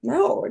 I don't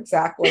know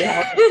exactly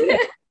how I did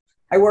it.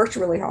 I worked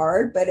really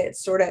hard, but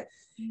it's sort of,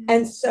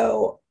 and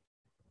so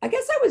I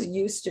guess I was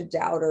used to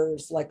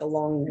doubters like a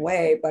long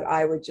way, but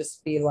I would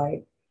just be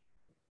like,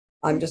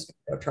 I'm just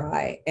going to go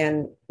try.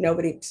 And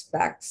nobody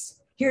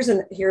expects, here's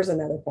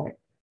another point.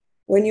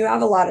 When you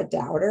have a lot of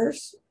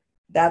doubters,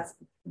 that's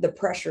the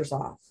pressure's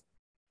off.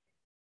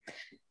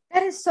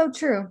 That is so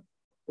true.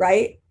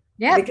 Right?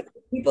 Yeah. Because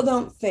people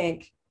don't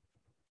think,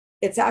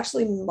 it's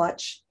actually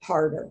much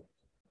harder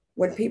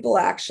when people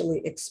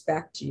actually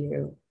expect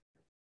you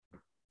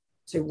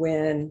to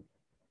win,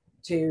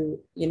 to,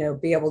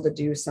 be able to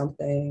do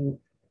something.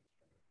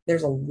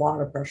 There's a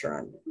lot of pressure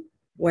on you.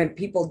 When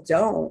people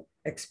don't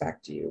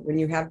expect you, when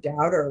you have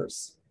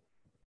doubters,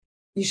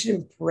 you should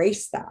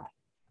embrace that,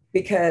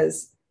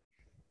 because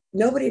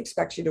nobody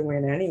expects you to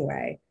win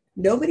anyway.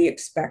 Nobody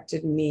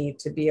expected me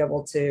to be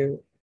able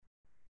to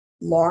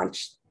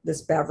launch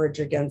this beverage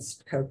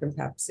against Coke and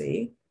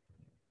Pepsi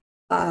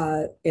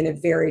in a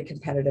very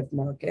competitive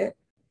market,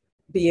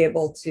 be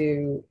able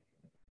to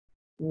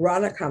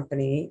run a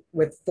company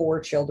with 4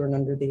 children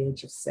under the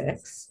age of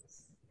 6,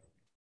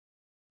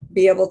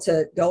 be able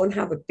to go and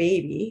have a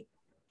baby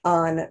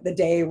on the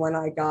day when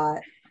I got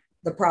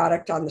the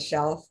product on the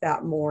shelf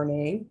that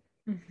morning.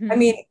 Mm-hmm. I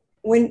mean,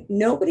 when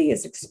nobody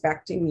is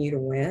expecting you to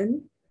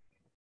win,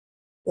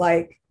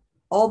 like,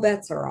 all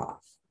bets are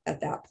off at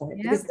that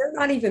point, because they're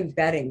not even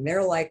betting.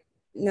 They're like,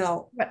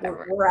 no,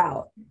 we're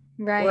out.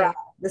 Right. We're out.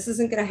 This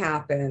isn't going to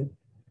happen.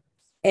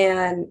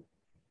 And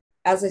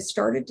as I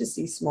started to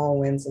see small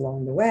wins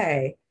along the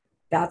way,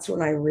 that's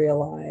when I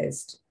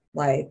realized,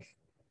 like,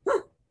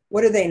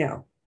 what do they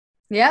know?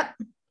 Yep.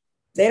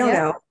 They don't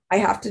know. I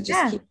have to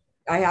just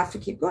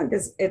keep going,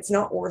 because it's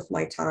not worth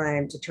my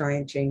time to try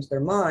and change their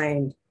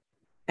mind.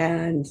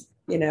 And,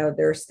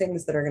 there's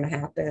things that are going to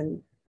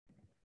happen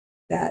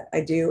that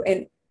I do.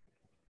 And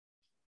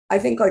I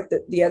think, like,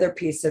 the other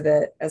piece of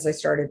it, as I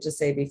started to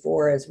say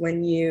before, is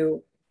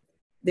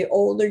the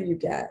older you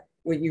get,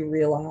 what you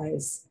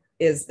realize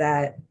is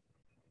that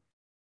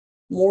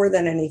more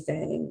than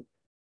anything,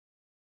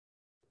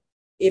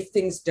 if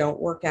things don't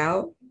work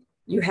out,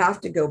 you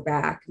have to go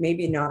back,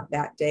 maybe not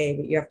that day,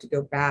 but you have to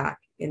go back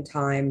in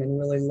time and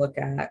really look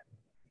at,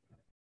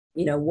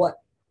 what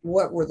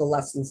were the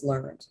lessons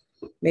learned?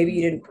 Maybe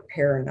you didn't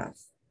prepare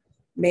enough.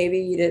 Maybe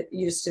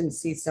you just didn't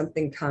see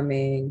something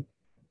coming.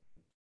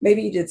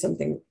 Maybe you did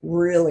something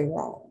really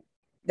wrong.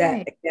 That,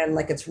 right. Again,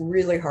 like, it's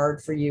really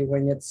hard for you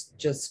when it's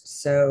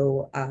just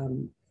so,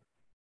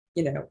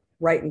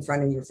 right in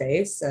front of your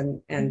face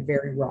and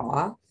very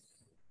raw.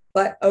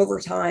 But over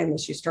time,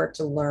 as you start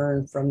to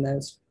learn from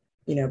those,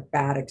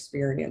 bad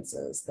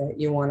experiences that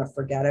you want to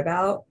forget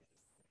about,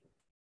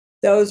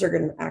 those are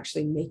going to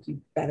actually make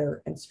you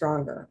better and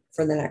stronger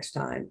for the next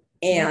time.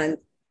 And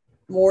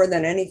more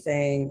than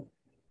anything,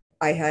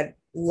 I had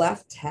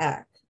left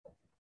tech,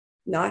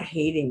 not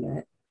hating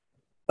it,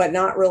 but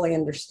not really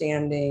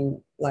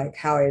understanding, like,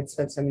 how I had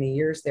spent so many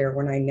years there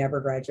when I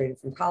never graduated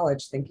from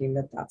college, thinking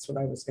that that's what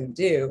I was going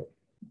to do.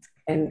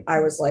 And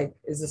I was like,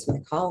 is this my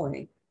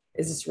calling?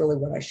 Is this really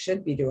what I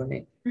should be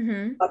doing?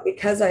 Mm-hmm. But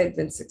because I had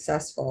been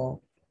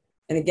successful,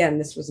 and again,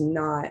 this was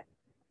not,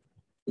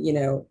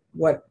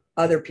 what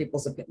other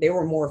people's opinion, they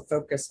were more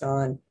focused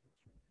on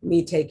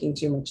me taking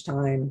too much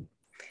time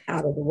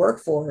out of the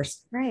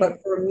workforce. Right.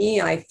 But for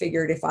me, I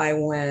figured I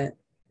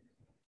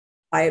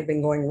had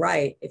been going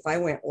right. If I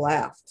went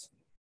left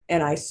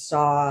and I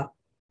saw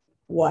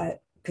what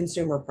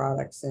consumer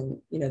products and,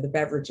 the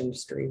beverage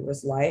industry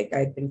was like,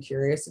 I'd been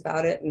curious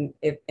about it. And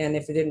if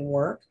it didn't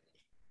work,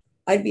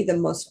 I'd be the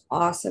most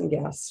awesome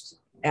guest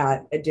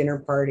at a dinner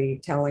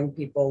party, telling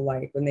people,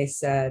 like, when they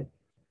said,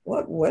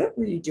 what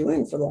were you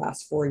doing for the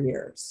last 4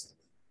 years?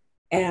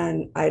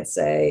 And I'd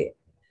say,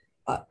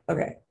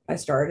 okay, I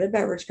started a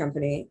beverage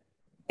company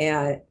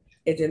and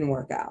it didn't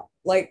work out.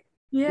 Like,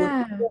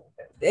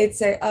 they'd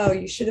say, oh,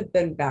 you should have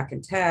been back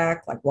in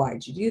tech. Like, why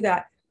did you do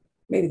that?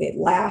 Maybe they'd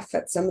laugh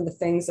at some of the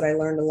things that I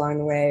learned along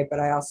the way, but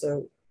I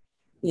also,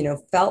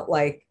 felt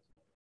like,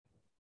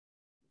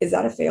 is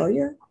that a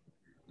failure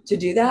to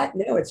do that?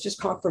 No, it's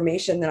just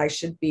confirmation that I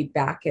should be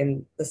back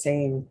in the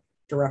same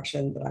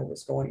direction that I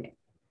was going in.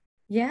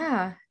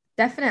 Yeah,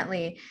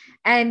 definitely.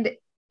 And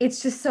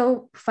it's just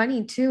so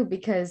funny too,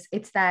 because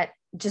it's that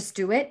just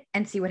do it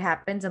and see what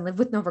happens and live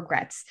with no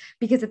regrets.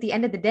 Because at the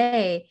end of the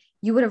day,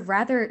 you would have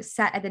rather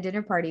sat at the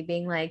dinner party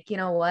being like, you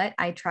know what,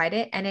 I tried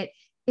it and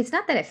it's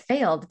not that it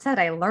failed. It's that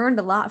I learned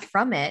a lot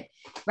from it,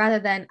 rather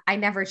than I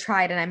never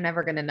tried and I'm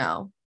never going to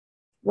know.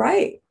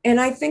 Right. And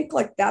I think,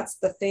 like, that's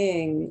the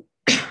thing,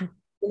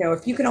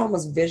 if you can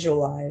almost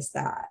visualize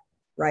that,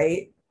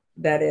 right?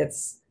 That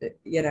it's,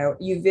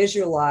 you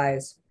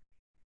visualize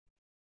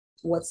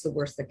what's the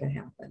worst that can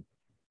happen.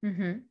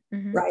 Mm-hmm,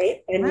 mm-hmm.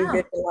 Right. And you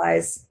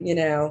visualize,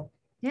 yeah.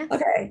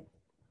 Okay.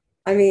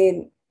 I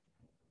mean,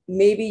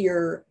 maybe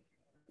you're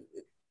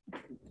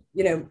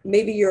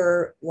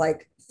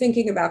like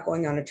thinking about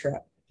going on a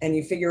trip and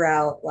you figure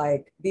out,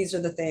 like, these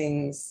are the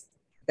things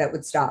that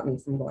would stop me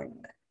from going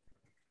on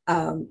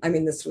it. I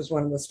mean, this was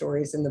one of the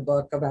stories in the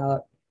book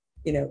about,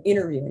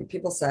 interviewing.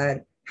 People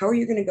said, how are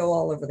you going to go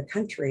all over the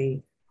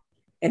country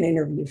and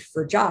interview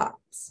for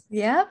jobs?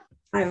 Yeah.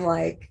 I'm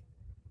like,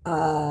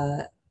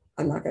 I'm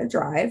not going to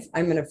drive.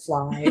 I'm going to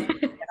fly.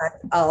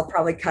 I'll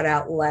probably cut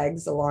out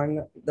legs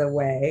along the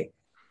way,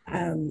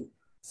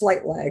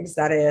 flight legs,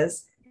 that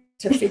is,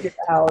 to figure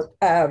out,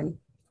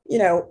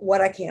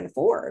 what I can't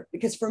afford.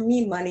 Because for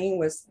me, money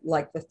was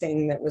like the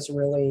thing that was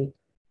really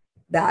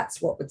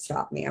that's what would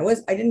stop me. I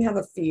didn't have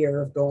a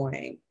fear of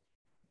going.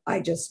 I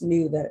just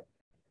knew that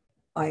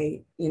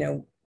I,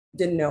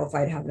 didn't know if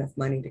I'd have enough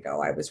money to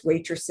go. I was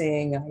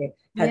waitressing, I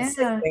had Yeah.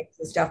 savings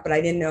and stuff, but I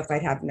didn't know if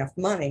I'd have enough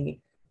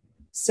money.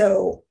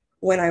 So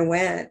when I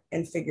went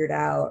and figured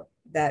out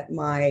that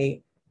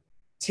my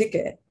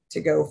ticket to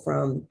go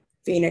from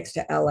Phoenix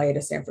to LA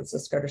to San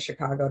Francisco to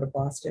Chicago to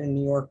Boston and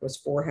New York was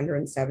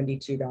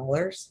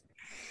 $472,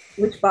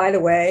 which, by the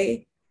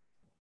way,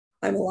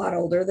 I'm a lot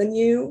older than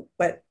you,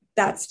 but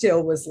that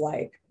still was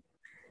like,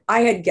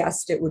 I had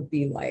guessed it would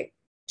be like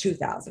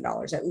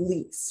 $2,000 at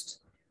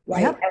least,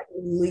 right? Yep. At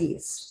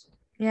least.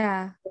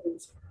 Yeah.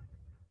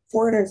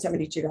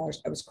 $472.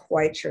 I was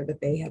quite sure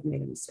that they had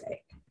made a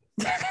mistake.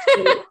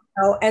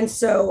 And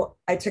so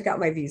I took out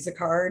my Visa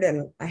card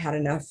and I had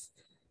enough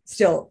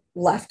still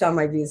left on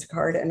my Visa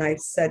card. And I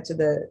said to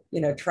the,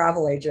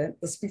 travel agent,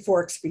 this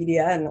before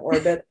Expedia and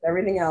Orbit, and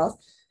everything else.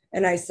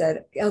 And I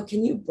said, oh,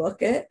 can you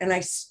book it? And I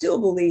still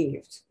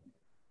believed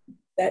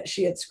that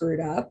she had screwed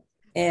up.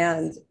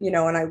 And,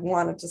 and I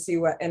wanted to see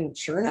what, and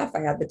sure enough,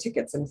 I had the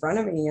tickets in front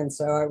of me. And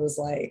so I was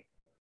like,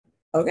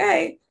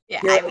 okay,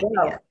 Yeah. here I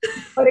go.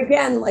 But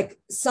again, like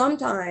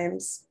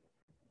sometimes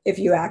if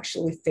you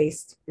actually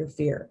face your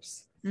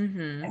fears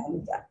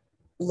and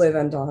live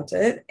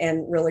undaunted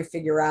and really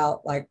figure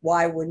out like,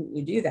 why wouldn't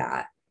you do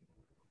that?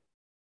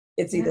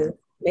 It's either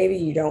maybe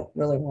you don't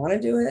really want to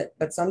do it,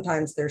 but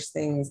sometimes there's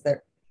things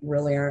that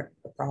really aren't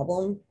a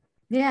problem.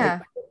 Yeah.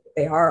 Like,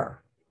 they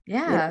are.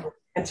 Yeah.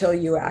 Until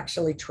you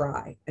actually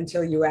try,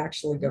 until you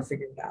actually go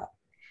figure it out.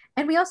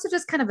 And we also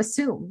just kind of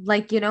assume,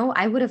 like,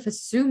 I would have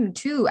assumed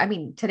too. I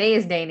mean,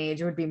 today's day and age,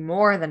 it would be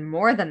more than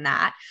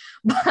that.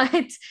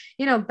 But,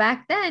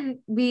 back then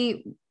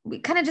we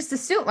kind of just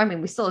assume, I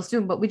mean, we still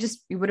assume, but we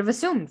would have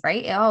assumed,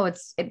 right? Oh,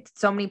 it's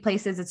so many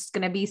places. It's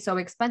going to be so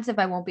expensive.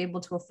 I won't be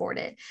able to afford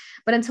it.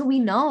 But until we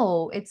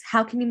know, it's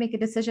how can you make a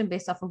decision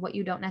based off of what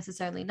you don't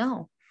necessarily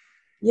know?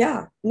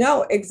 Yeah,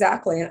 no,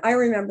 exactly. And I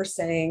remember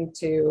saying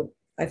to,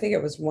 I think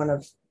it was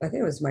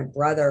my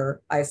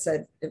brother.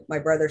 My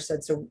brother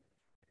said, so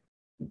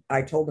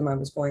I told him I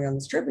was going on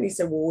this trip and he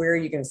said, well, where are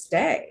you going to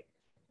stay?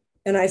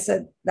 And I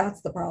said,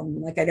 that's the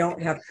problem. Like, I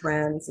don't have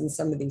friends in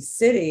some of these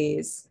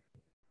cities.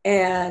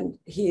 And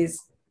he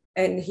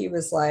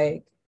was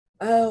like,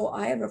 oh,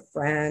 I have a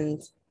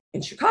friend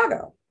in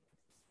Chicago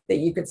that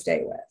you could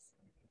stay with.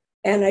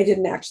 And I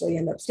didn't actually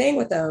end up staying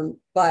with them,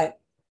 but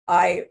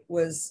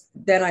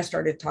then I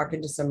started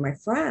talking to some of my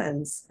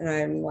friends and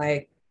I'm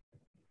like,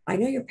 I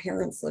know your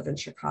parents live in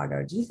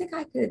Chicago. Do you think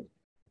I could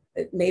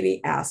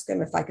maybe ask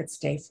them if I could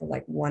stay for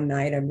like one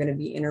night? I'm going to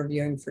be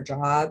interviewing for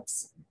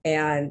jobs.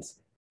 And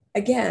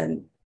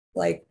again,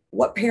 like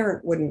what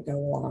parent wouldn't go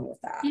along with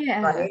that?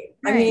 Yeah. Right.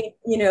 I mean,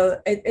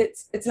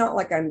 it's not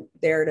like I'm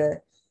there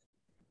to,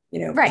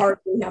 right.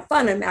 party and have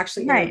fun. I'm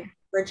actually right.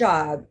 for a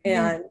job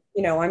and,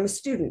 I'm a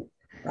student,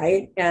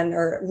 right.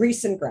 Or a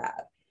recent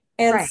grad.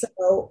 And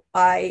so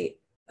I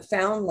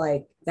found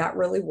like that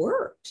really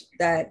worked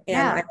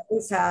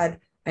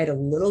I had a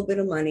little bit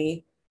of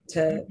money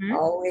to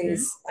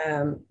always,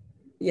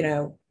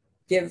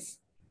 give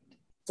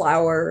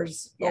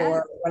flowers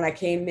or when I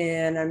came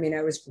in, I mean,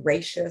 I was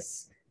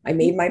gracious. I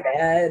made my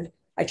bed,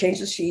 I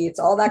changed the sheets,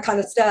 all that kind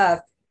of stuff.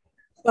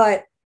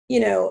 But,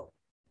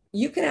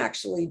 you can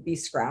actually be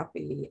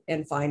scrappy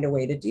and find a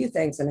way to do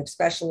things. And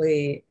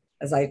especially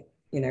as I,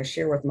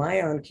 share with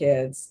my own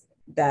kids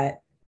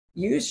that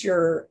use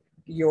your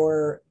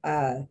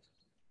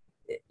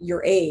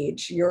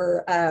age,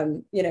 your,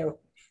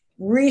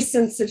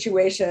 recent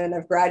situation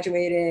of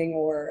graduating,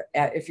 or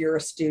if you're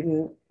a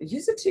student,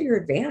 use it to your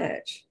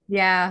advantage.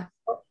 Yeah.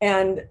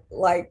 And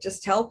like,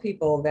 just tell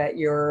people that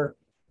you are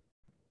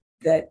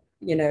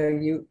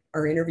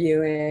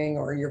interviewing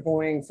or you're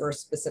going for a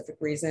specific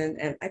reason.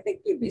 And I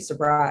think you'd be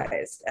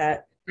surprised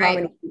at how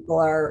many people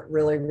are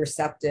really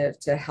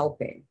receptive to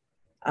helping.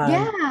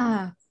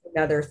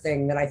 Another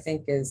thing that I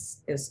think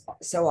is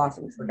so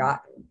often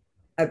forgotten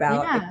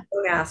about, if you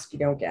don't ask, you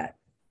don't get.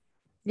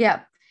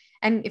 Yeah.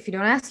 And if you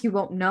don't ask, you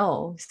won't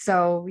know.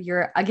 So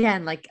you're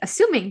again, like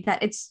assuming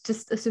that it's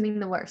just assuming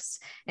the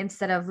worst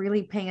instead of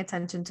really paying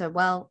attention to,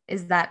 well,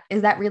 is that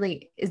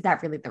really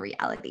the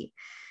reality?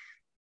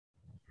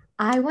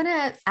 I want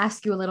to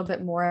ask you a little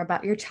bit more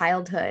about your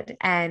childhood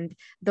and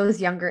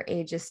those younger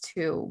ages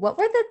too. What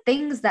were the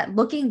things that,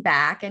 looking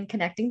back and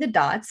connecting the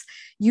dots,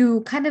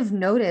 you kind of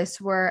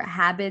noticed were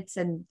habits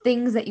and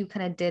things that you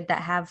kind of did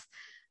that have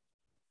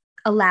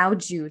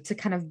allowed you to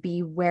kind of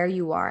be where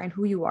you are and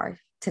who you are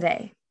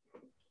today?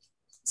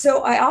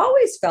 So I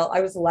always felt I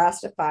was the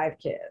last of 5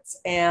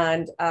 kids.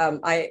 And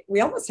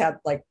we almost had,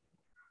 like,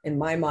 in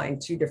my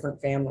mind, 2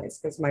 different families,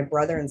 because my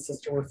brother and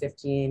sister were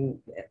 15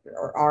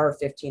 or are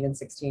 15 and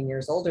 16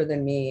 years older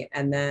than me.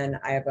 And then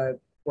I have a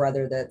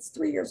brother that's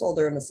 3 years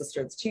older and a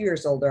sister that's 2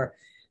 years older.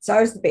 So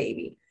I was the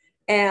baby.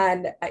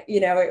 And,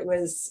 it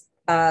was,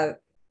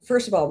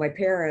 first of all, my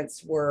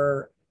parents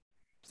were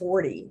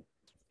 40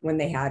 when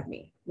they had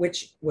me,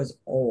 which was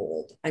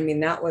old. I mean,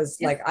 that was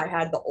like, I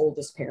had the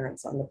oldest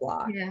parents on the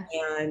block. Yeah.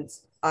 And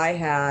I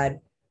had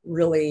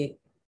really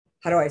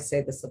how do I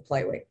say this the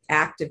polite way,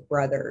 active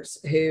brothers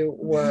who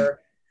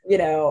were,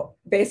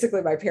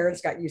 basically my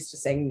parents got used to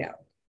saying no.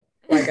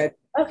 Like,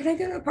 oh, can I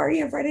go to a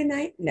party on Friday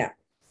night? No.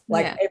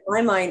 Like in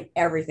my mind,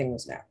 everything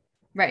was no.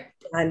 Right.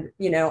 And,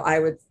 I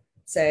would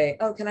say,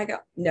 oh, can I go?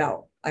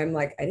 No. I'm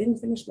like, I didn't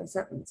finish my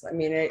sentence. I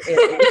mean, if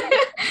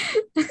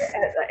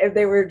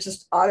they were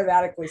just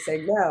automatically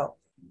saying no.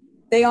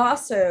 They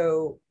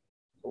also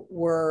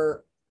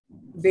were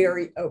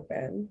very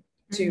open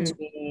to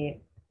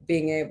me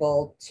being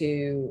able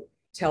to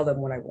tell them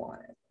what I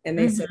wanted. And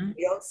they said, if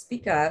you don't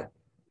speak up,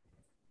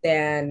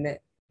 then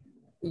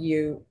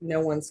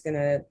no one's going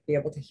to be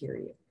able to hear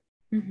you.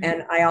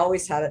 And I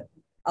always had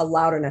a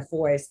loud enough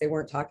voice. They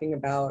weren't talking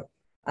about,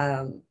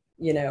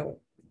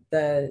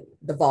 the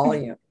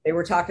volume. They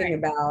were talking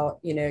about,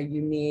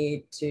 you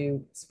need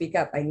to speak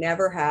up. I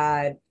never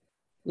had,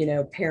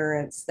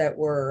 parents that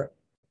were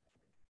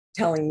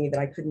telling me that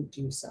I couldn't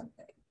do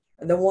something.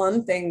 The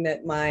one thing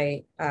that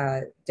my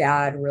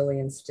dad really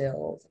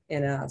instilled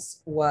in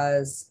us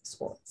was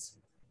sports.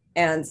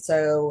 And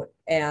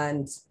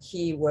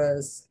he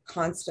was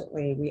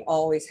constantly, we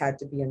always had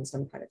to be in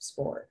some kind of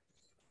sport.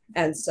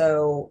 And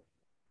so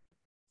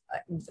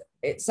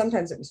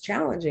sometimes it was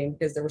challenging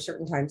because there were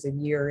certain times of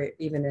year,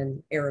 even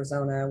in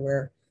Arizona,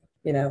 where,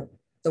 the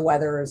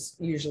weather is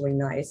usually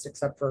nice,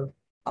 except for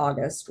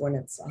August when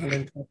it's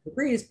 120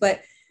 degrees.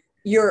 But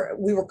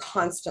we were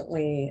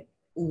constantly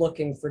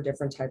looking for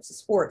different types of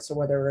sports. So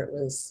whether it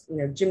was,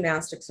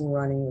 gymnastics and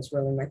running was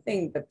really my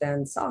thing, but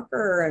then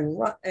soccer and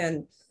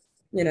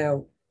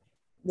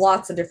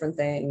lots of different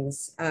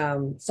things,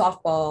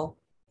 softball.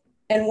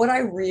 And what I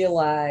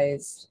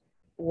realized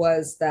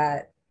was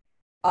that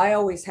I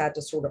always had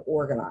to sort of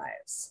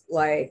organize.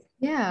 Like,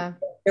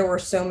 there were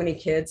so many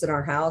kids in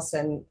our house,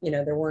 and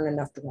there weren't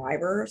enough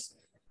drivers,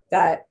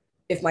 that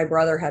if my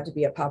brother had to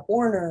be at Pop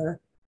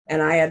Warner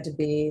and I had to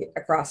be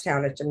across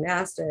town at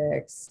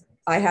gymnastics,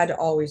 I had to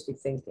always be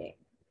thinking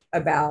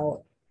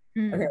about,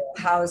 okay, well,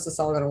 how is this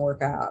all going to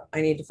work out?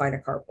 I need to find a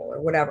carpool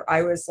or whatever.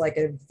 I was like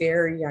at a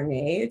very young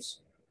age,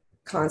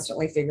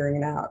 constantly figuring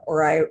it out.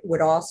 Or I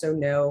would also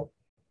know,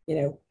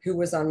 who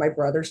was on my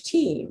brother's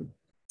team.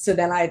 So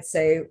then I'd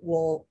say,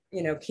 well,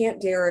 can't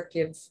Derek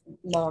give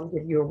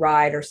you a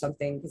ride or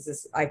something?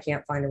 Because I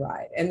can't find a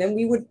ride. And then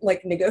we would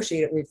like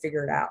negotiate it. We'd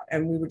figure it out.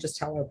 And we would just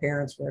tell our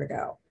parents where to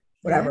go,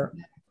 whatever.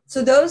 Yeah.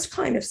 So those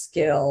kind of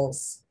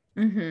skills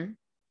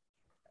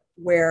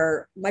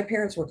where my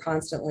parents were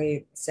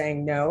constantly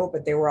saying no,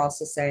 but they were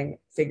also saying,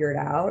 figure it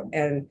out.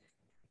 And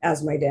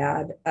as my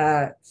dad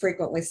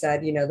frequently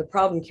said, the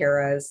problem,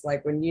 Kara, is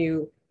like when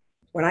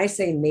I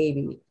say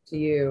maybe to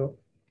you,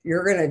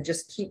 you're going to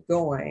just keep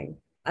going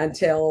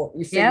until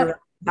you figure out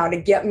how to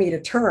get me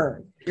to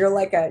turn. You're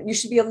like you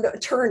should be an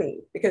attorney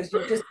because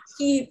you just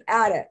keep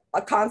at it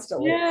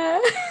constantly. Yeah.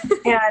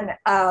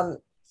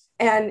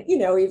 And,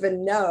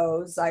 even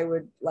no's, I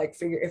would like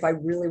figure if I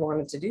really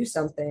wanted to do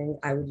something,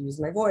 I would use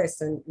my voice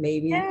and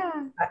maybe,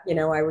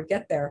 I would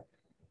get there.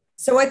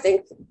 So I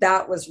think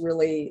that was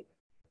really,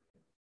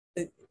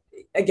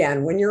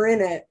 again, when you're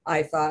in it,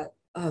 I thought,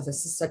 oh,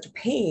 this is such a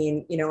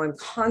pain. I'm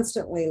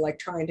constantly like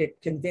trying to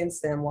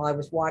convince them while I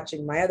was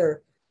watching my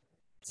other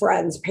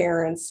friends'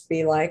 parents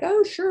be like,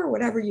 oh, sure,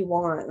 whatever you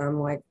want. And I'm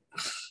like,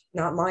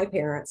 not my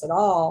parents at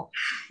all.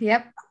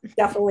 Yep.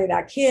 Definitely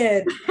that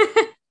kid.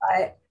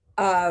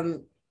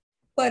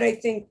 But I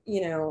think,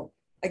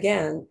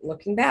 again,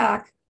 looking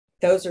back,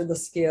 those are the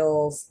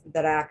skills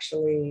that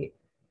actually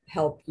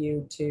help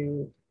you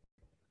to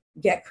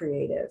get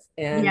creative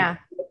and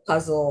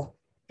puzzle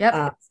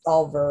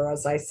solver,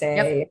 as I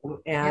say.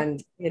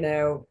 And,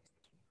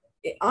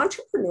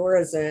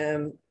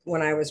 entrepreneurism,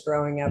 when I was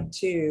growing up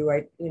too,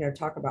 I,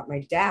 talk about my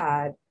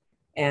dad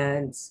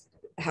and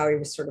how he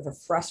was sort of a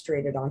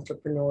frustrated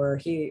entrepreneur.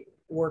 He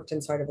worked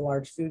inside of a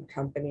large food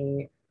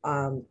company,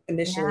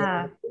 initially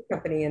a food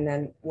company, and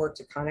then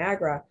worked at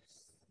ConAgra.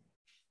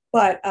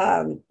 But,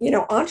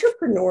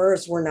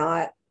 entrepreneurs were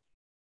not,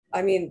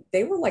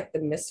 they were like the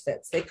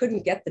misfits. They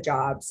couldn't get the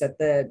jobs at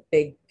the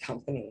big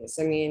companies.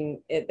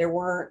 There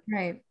weren't,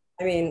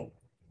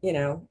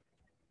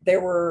 there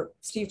were,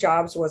 Steve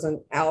Jobs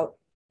wasn't out,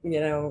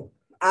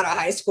 out of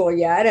high school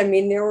yet.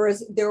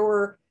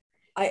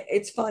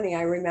 It's funny.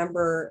 I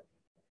remember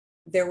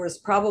there was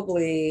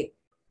probably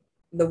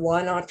the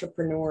one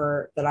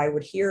entrepreneur that I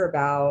would hear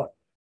about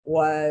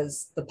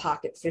was the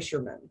pocket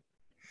fisherman,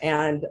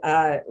 and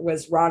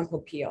was Ron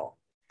Popeil.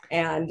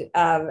 And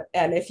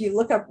if you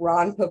look up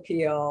Ron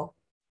Popeil,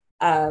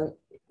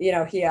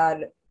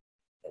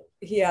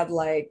 he had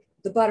like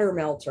the butter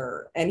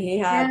melter, and he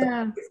had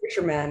the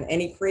fisherman,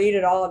 and he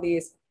created all of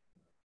these.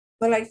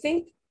 But I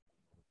think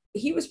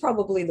he was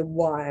probably the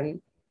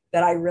one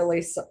that I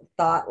really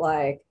thought,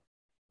 like,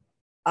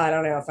 I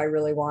don't know if I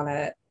really want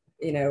to,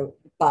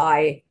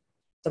 buy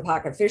the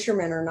pocket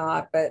fisherman or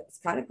not, but it's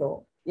kind of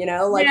cool,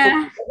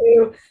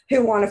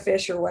 who want to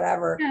fish or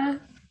whatever. Yeah.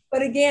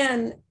 But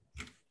again,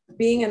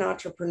 being an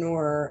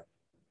entrepreneur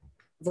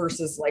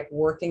versus like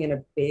working in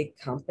a big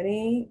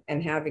company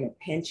and having a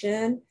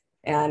pension,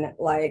 and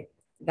like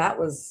that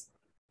was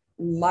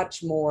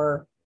much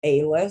more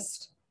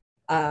A-list,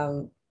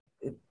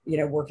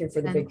 working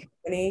for the big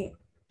company.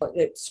 But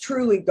it's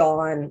truly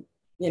gone,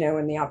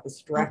 in the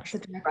opposite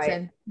direction.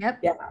 Right? Yep.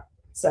 Yeah.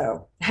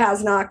 So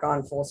has not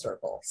gone full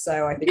circle.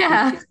 So I think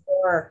he's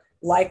more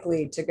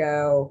likely to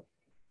go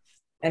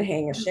and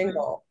hang a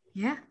shingle.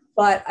 Yeah.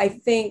 But I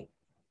think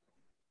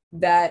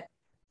that,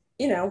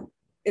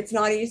 it's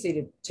not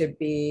easy to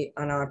be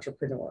an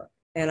entrepreneur.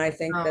 And I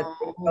think that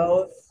they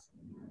both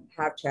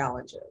have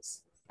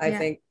challenges. I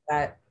think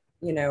that,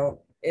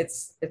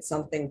 it's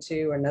something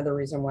too. Another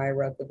reason why I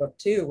wrote the book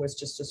too was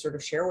just to sort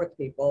of share with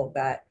people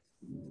that,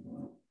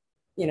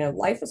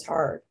 life is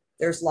hard.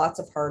 There's lots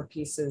of hard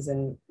pieces,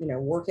 and,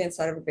 working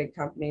inside of a big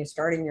company,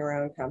 starting your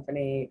own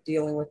company,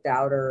 dealing with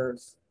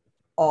doubters,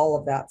 all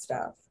of that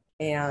stuff.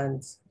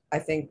 And I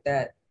think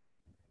that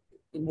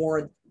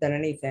more than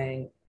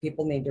anything,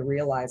 people need to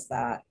realize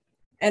that,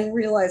 and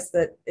realize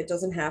that it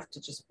doesn't have to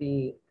just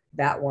be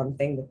that one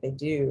thing that they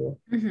do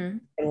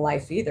in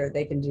life either.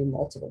 They can do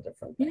multiple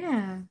different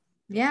things.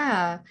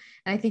 Yeah.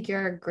 And I think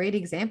you're a great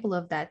example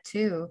of that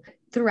too.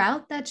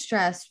 Throughout that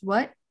stress,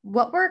 what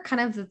were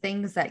kind of the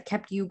things that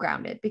kept you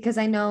grounded? Because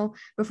I know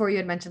before you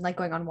had mentioned like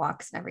going on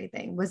walks and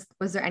everything. Was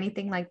there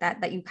anything like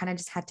that you kind of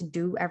just had to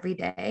do every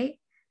day?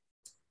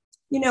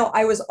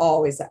 I was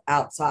always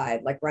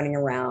outside, like running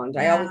around.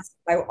 I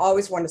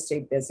always wanted to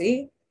stay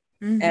busy.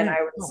 And I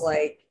was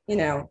like,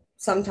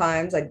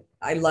 sometimes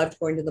I loved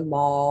going to the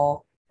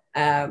mall.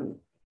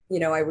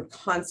 I would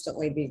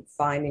constantly be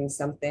finding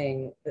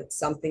something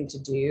to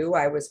do.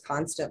 I was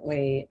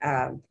constantly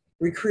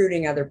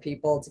recruiting other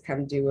people to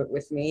come do it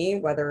with me,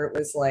 whether it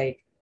was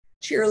like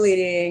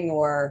cheerleading,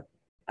 or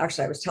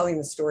actually I was telling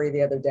the story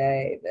the other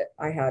day that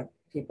I had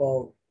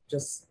people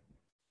just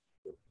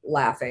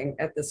laughing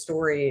at the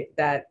story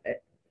that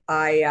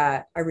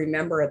I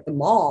remember at the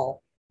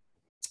mall.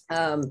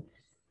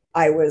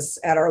 I was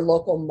at our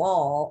local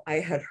mall. I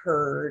had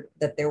heard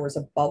that there was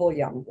a bubble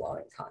yum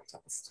blowing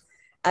contest.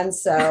 And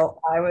so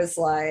I was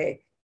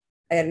like,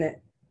 and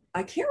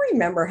I can't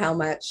remember how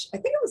much, I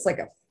think it was like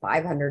a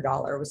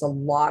 $500. It was a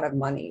lot of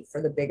money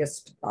for the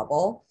biggest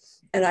bubble.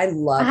 And I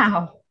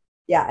loved,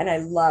 and I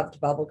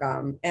loved bubble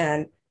gum.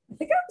 And I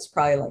think I was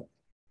probably like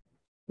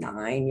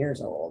 9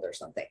 years old or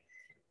something.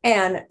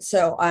 And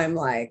so I'm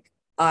like,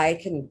 I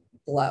can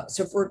blow.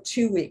 So for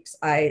 2 weeks,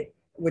 I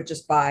would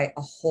just buy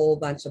a whole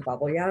bunch of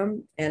bubble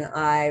gum, and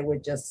I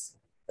would just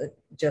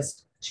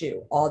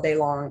chew all day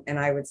long, and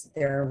I would sit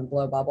there and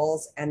blow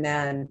bubbles. And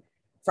then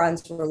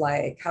friends were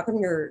like, how come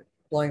you're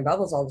blowing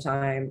bubbles all the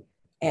time?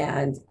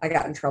 And I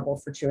got in trouble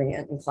for chewing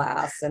it in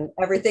class and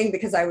everything,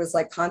 because I was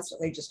like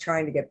constantly just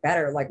trying to get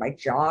better. Like my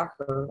jaw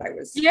hurt. I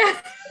was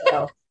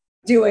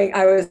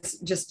I was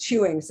just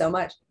chewing so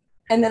much.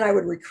 And then I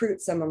would recruit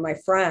some of my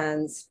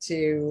friends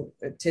to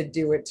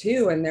do it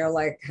too. And they're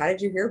like, how did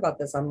you hear about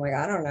this? I'm like,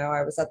 I don't know.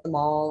 I was at the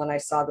mall and I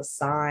saw the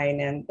sign,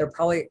 and they're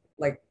probably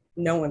like,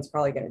 no one's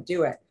probably going to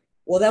do it.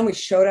 Well, then we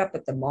showed up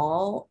at the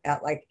mall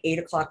at like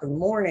 8:00 in the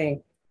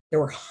morning. There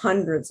were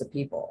hundreds of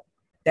people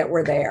that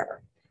were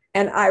there.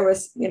 And I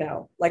was,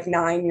 like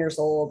 9 years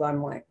old.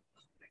 I'm like,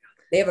 oh my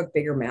God, they have a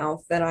bigger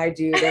mouth than I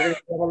do.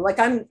 Like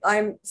I'm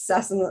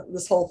sussing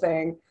this whole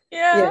thing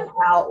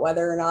out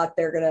whether or not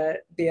they're going to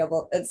be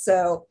able. And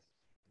so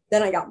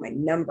then I got my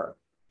number,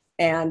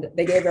 and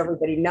they gave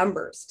everybody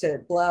numbers to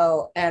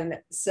blow. And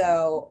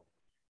so,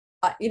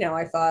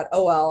 I thought,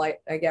 oh, well,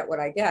 I get what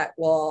I get.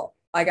 Well,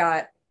 I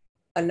got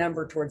a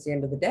number towards the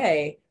end of the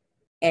day.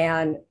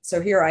 And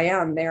so here I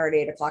am there at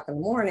 8:00 in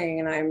the morning,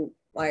 and I'm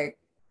like,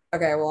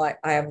 okay, well,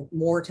 I have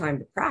more time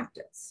to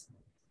practice.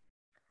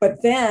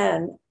 But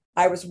then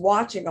I was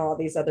watching all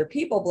these other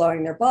people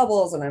blowing their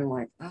bubbles, and I'm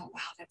like, oh,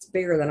 wow, that's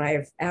bigger than I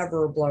have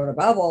ever blown a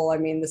bubble. I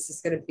mean, this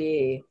is going to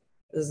be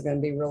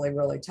really,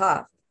 really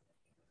tough.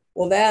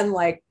 Well, then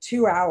like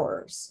 2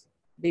 hours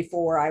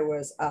before I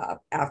was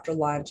up after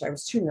lunch, I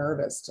was too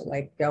nervous to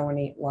like go and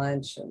eat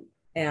lunch.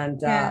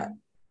 And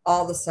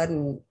all of a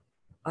sudden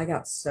I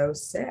got so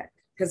sick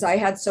because I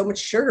had so much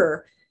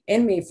sugar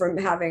in me from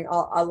having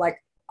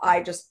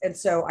and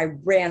so I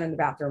ran in the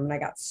bathroom and I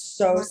got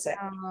so sick,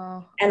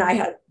 and I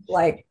had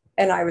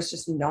and I was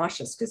just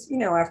nauseous because,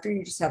 after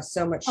you just have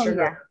so much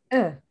sugar,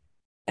 and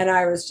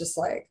I was just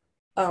like,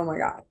 oh my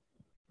God.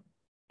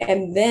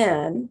 And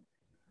then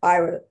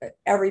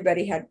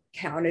everybody had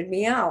counted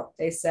me out.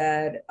 They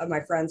said, my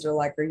friends are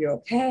like, are you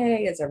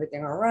okay? Is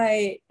everything all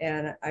right?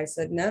 And I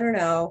said,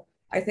 no.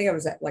 I think I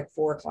was at like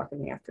 4:00 in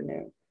the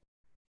afternoon,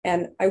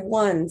 and I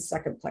won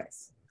second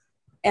place.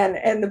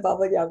 And the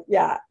bubble gum,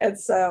 and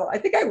so I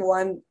think I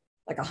won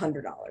like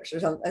 $100 or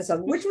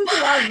something, which was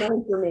a lot of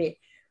money for me.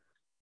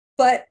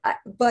 But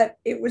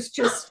it was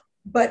just,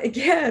 but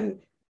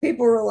again,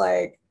 people were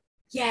like,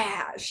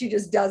 yeah, she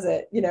just does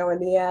it, in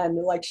the end,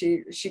 like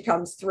she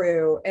comes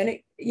through, and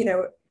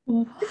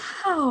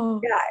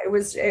wow,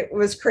 it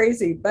was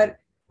crazy. But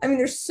I mean,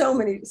 there's so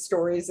many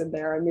stories in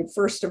there. I mean,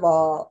 first of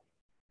all,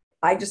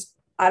 I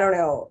don't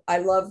know, I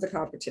love the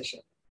competition.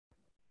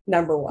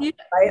 Number one,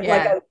 right?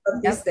 Like I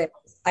love these things.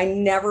 I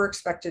never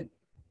expected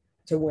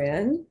to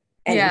win.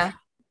 And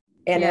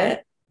in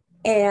it.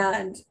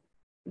 And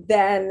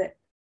then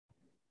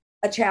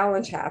a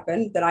challenge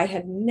happened that I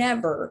had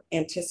never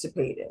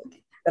anticipated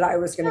that I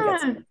was going to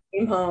get sick. I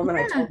came home and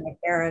I told my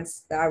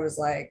parents that I was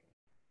like,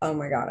 oh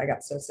my God, I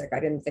got so sick. I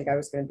didn't think I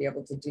was going to be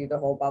able to do the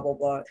whole bubble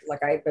blow.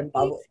 Like I had been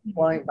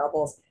blowing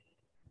bubbles.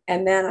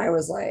 And then I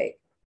was like,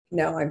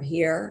 no, I'm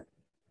here.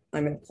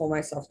 I'm going to pull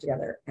myself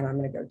together and I'm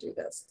going to go do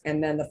this.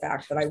 And then the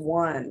fact that I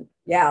won,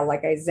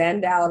 like I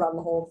zenned out on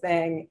the whole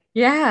thing.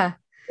 Yeah.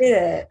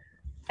 Did it.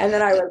 And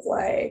then I was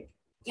like,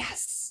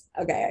 yes,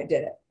 okay, I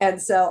did it.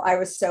 And so I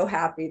was so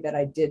happy that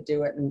I did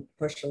do it and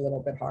push a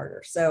little bit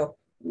harder. So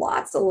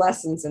lots of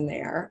lessons in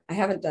there. I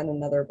haven't done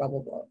another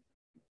bubble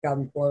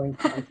blowing.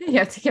 You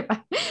have to get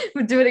back,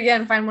 do it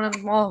again, find one of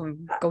them all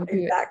and go do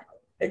it.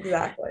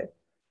 Exactly.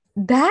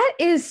 That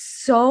is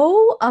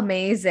so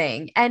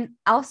amazing. And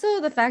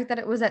also the fact that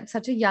it was at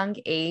such a young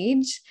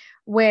age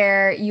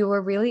where you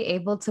were really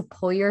able to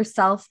pull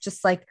yourself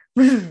just like,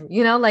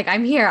 like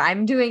I'm here,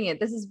 I'm doing it.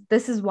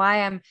 This is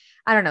why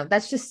I don't know.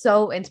 That's just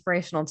so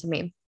inspirational to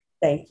me.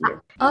 Thank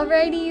you.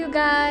 Alrighty, you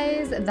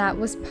guys, that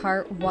was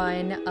part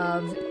 1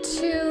 of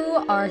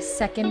 2. Our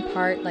second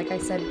part, like I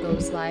said,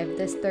 goes live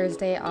this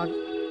Thursday,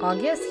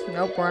 August.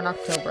 Nope, we're in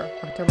October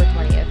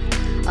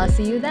 20th. I'll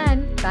see you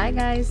then. Bye,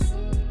 guys.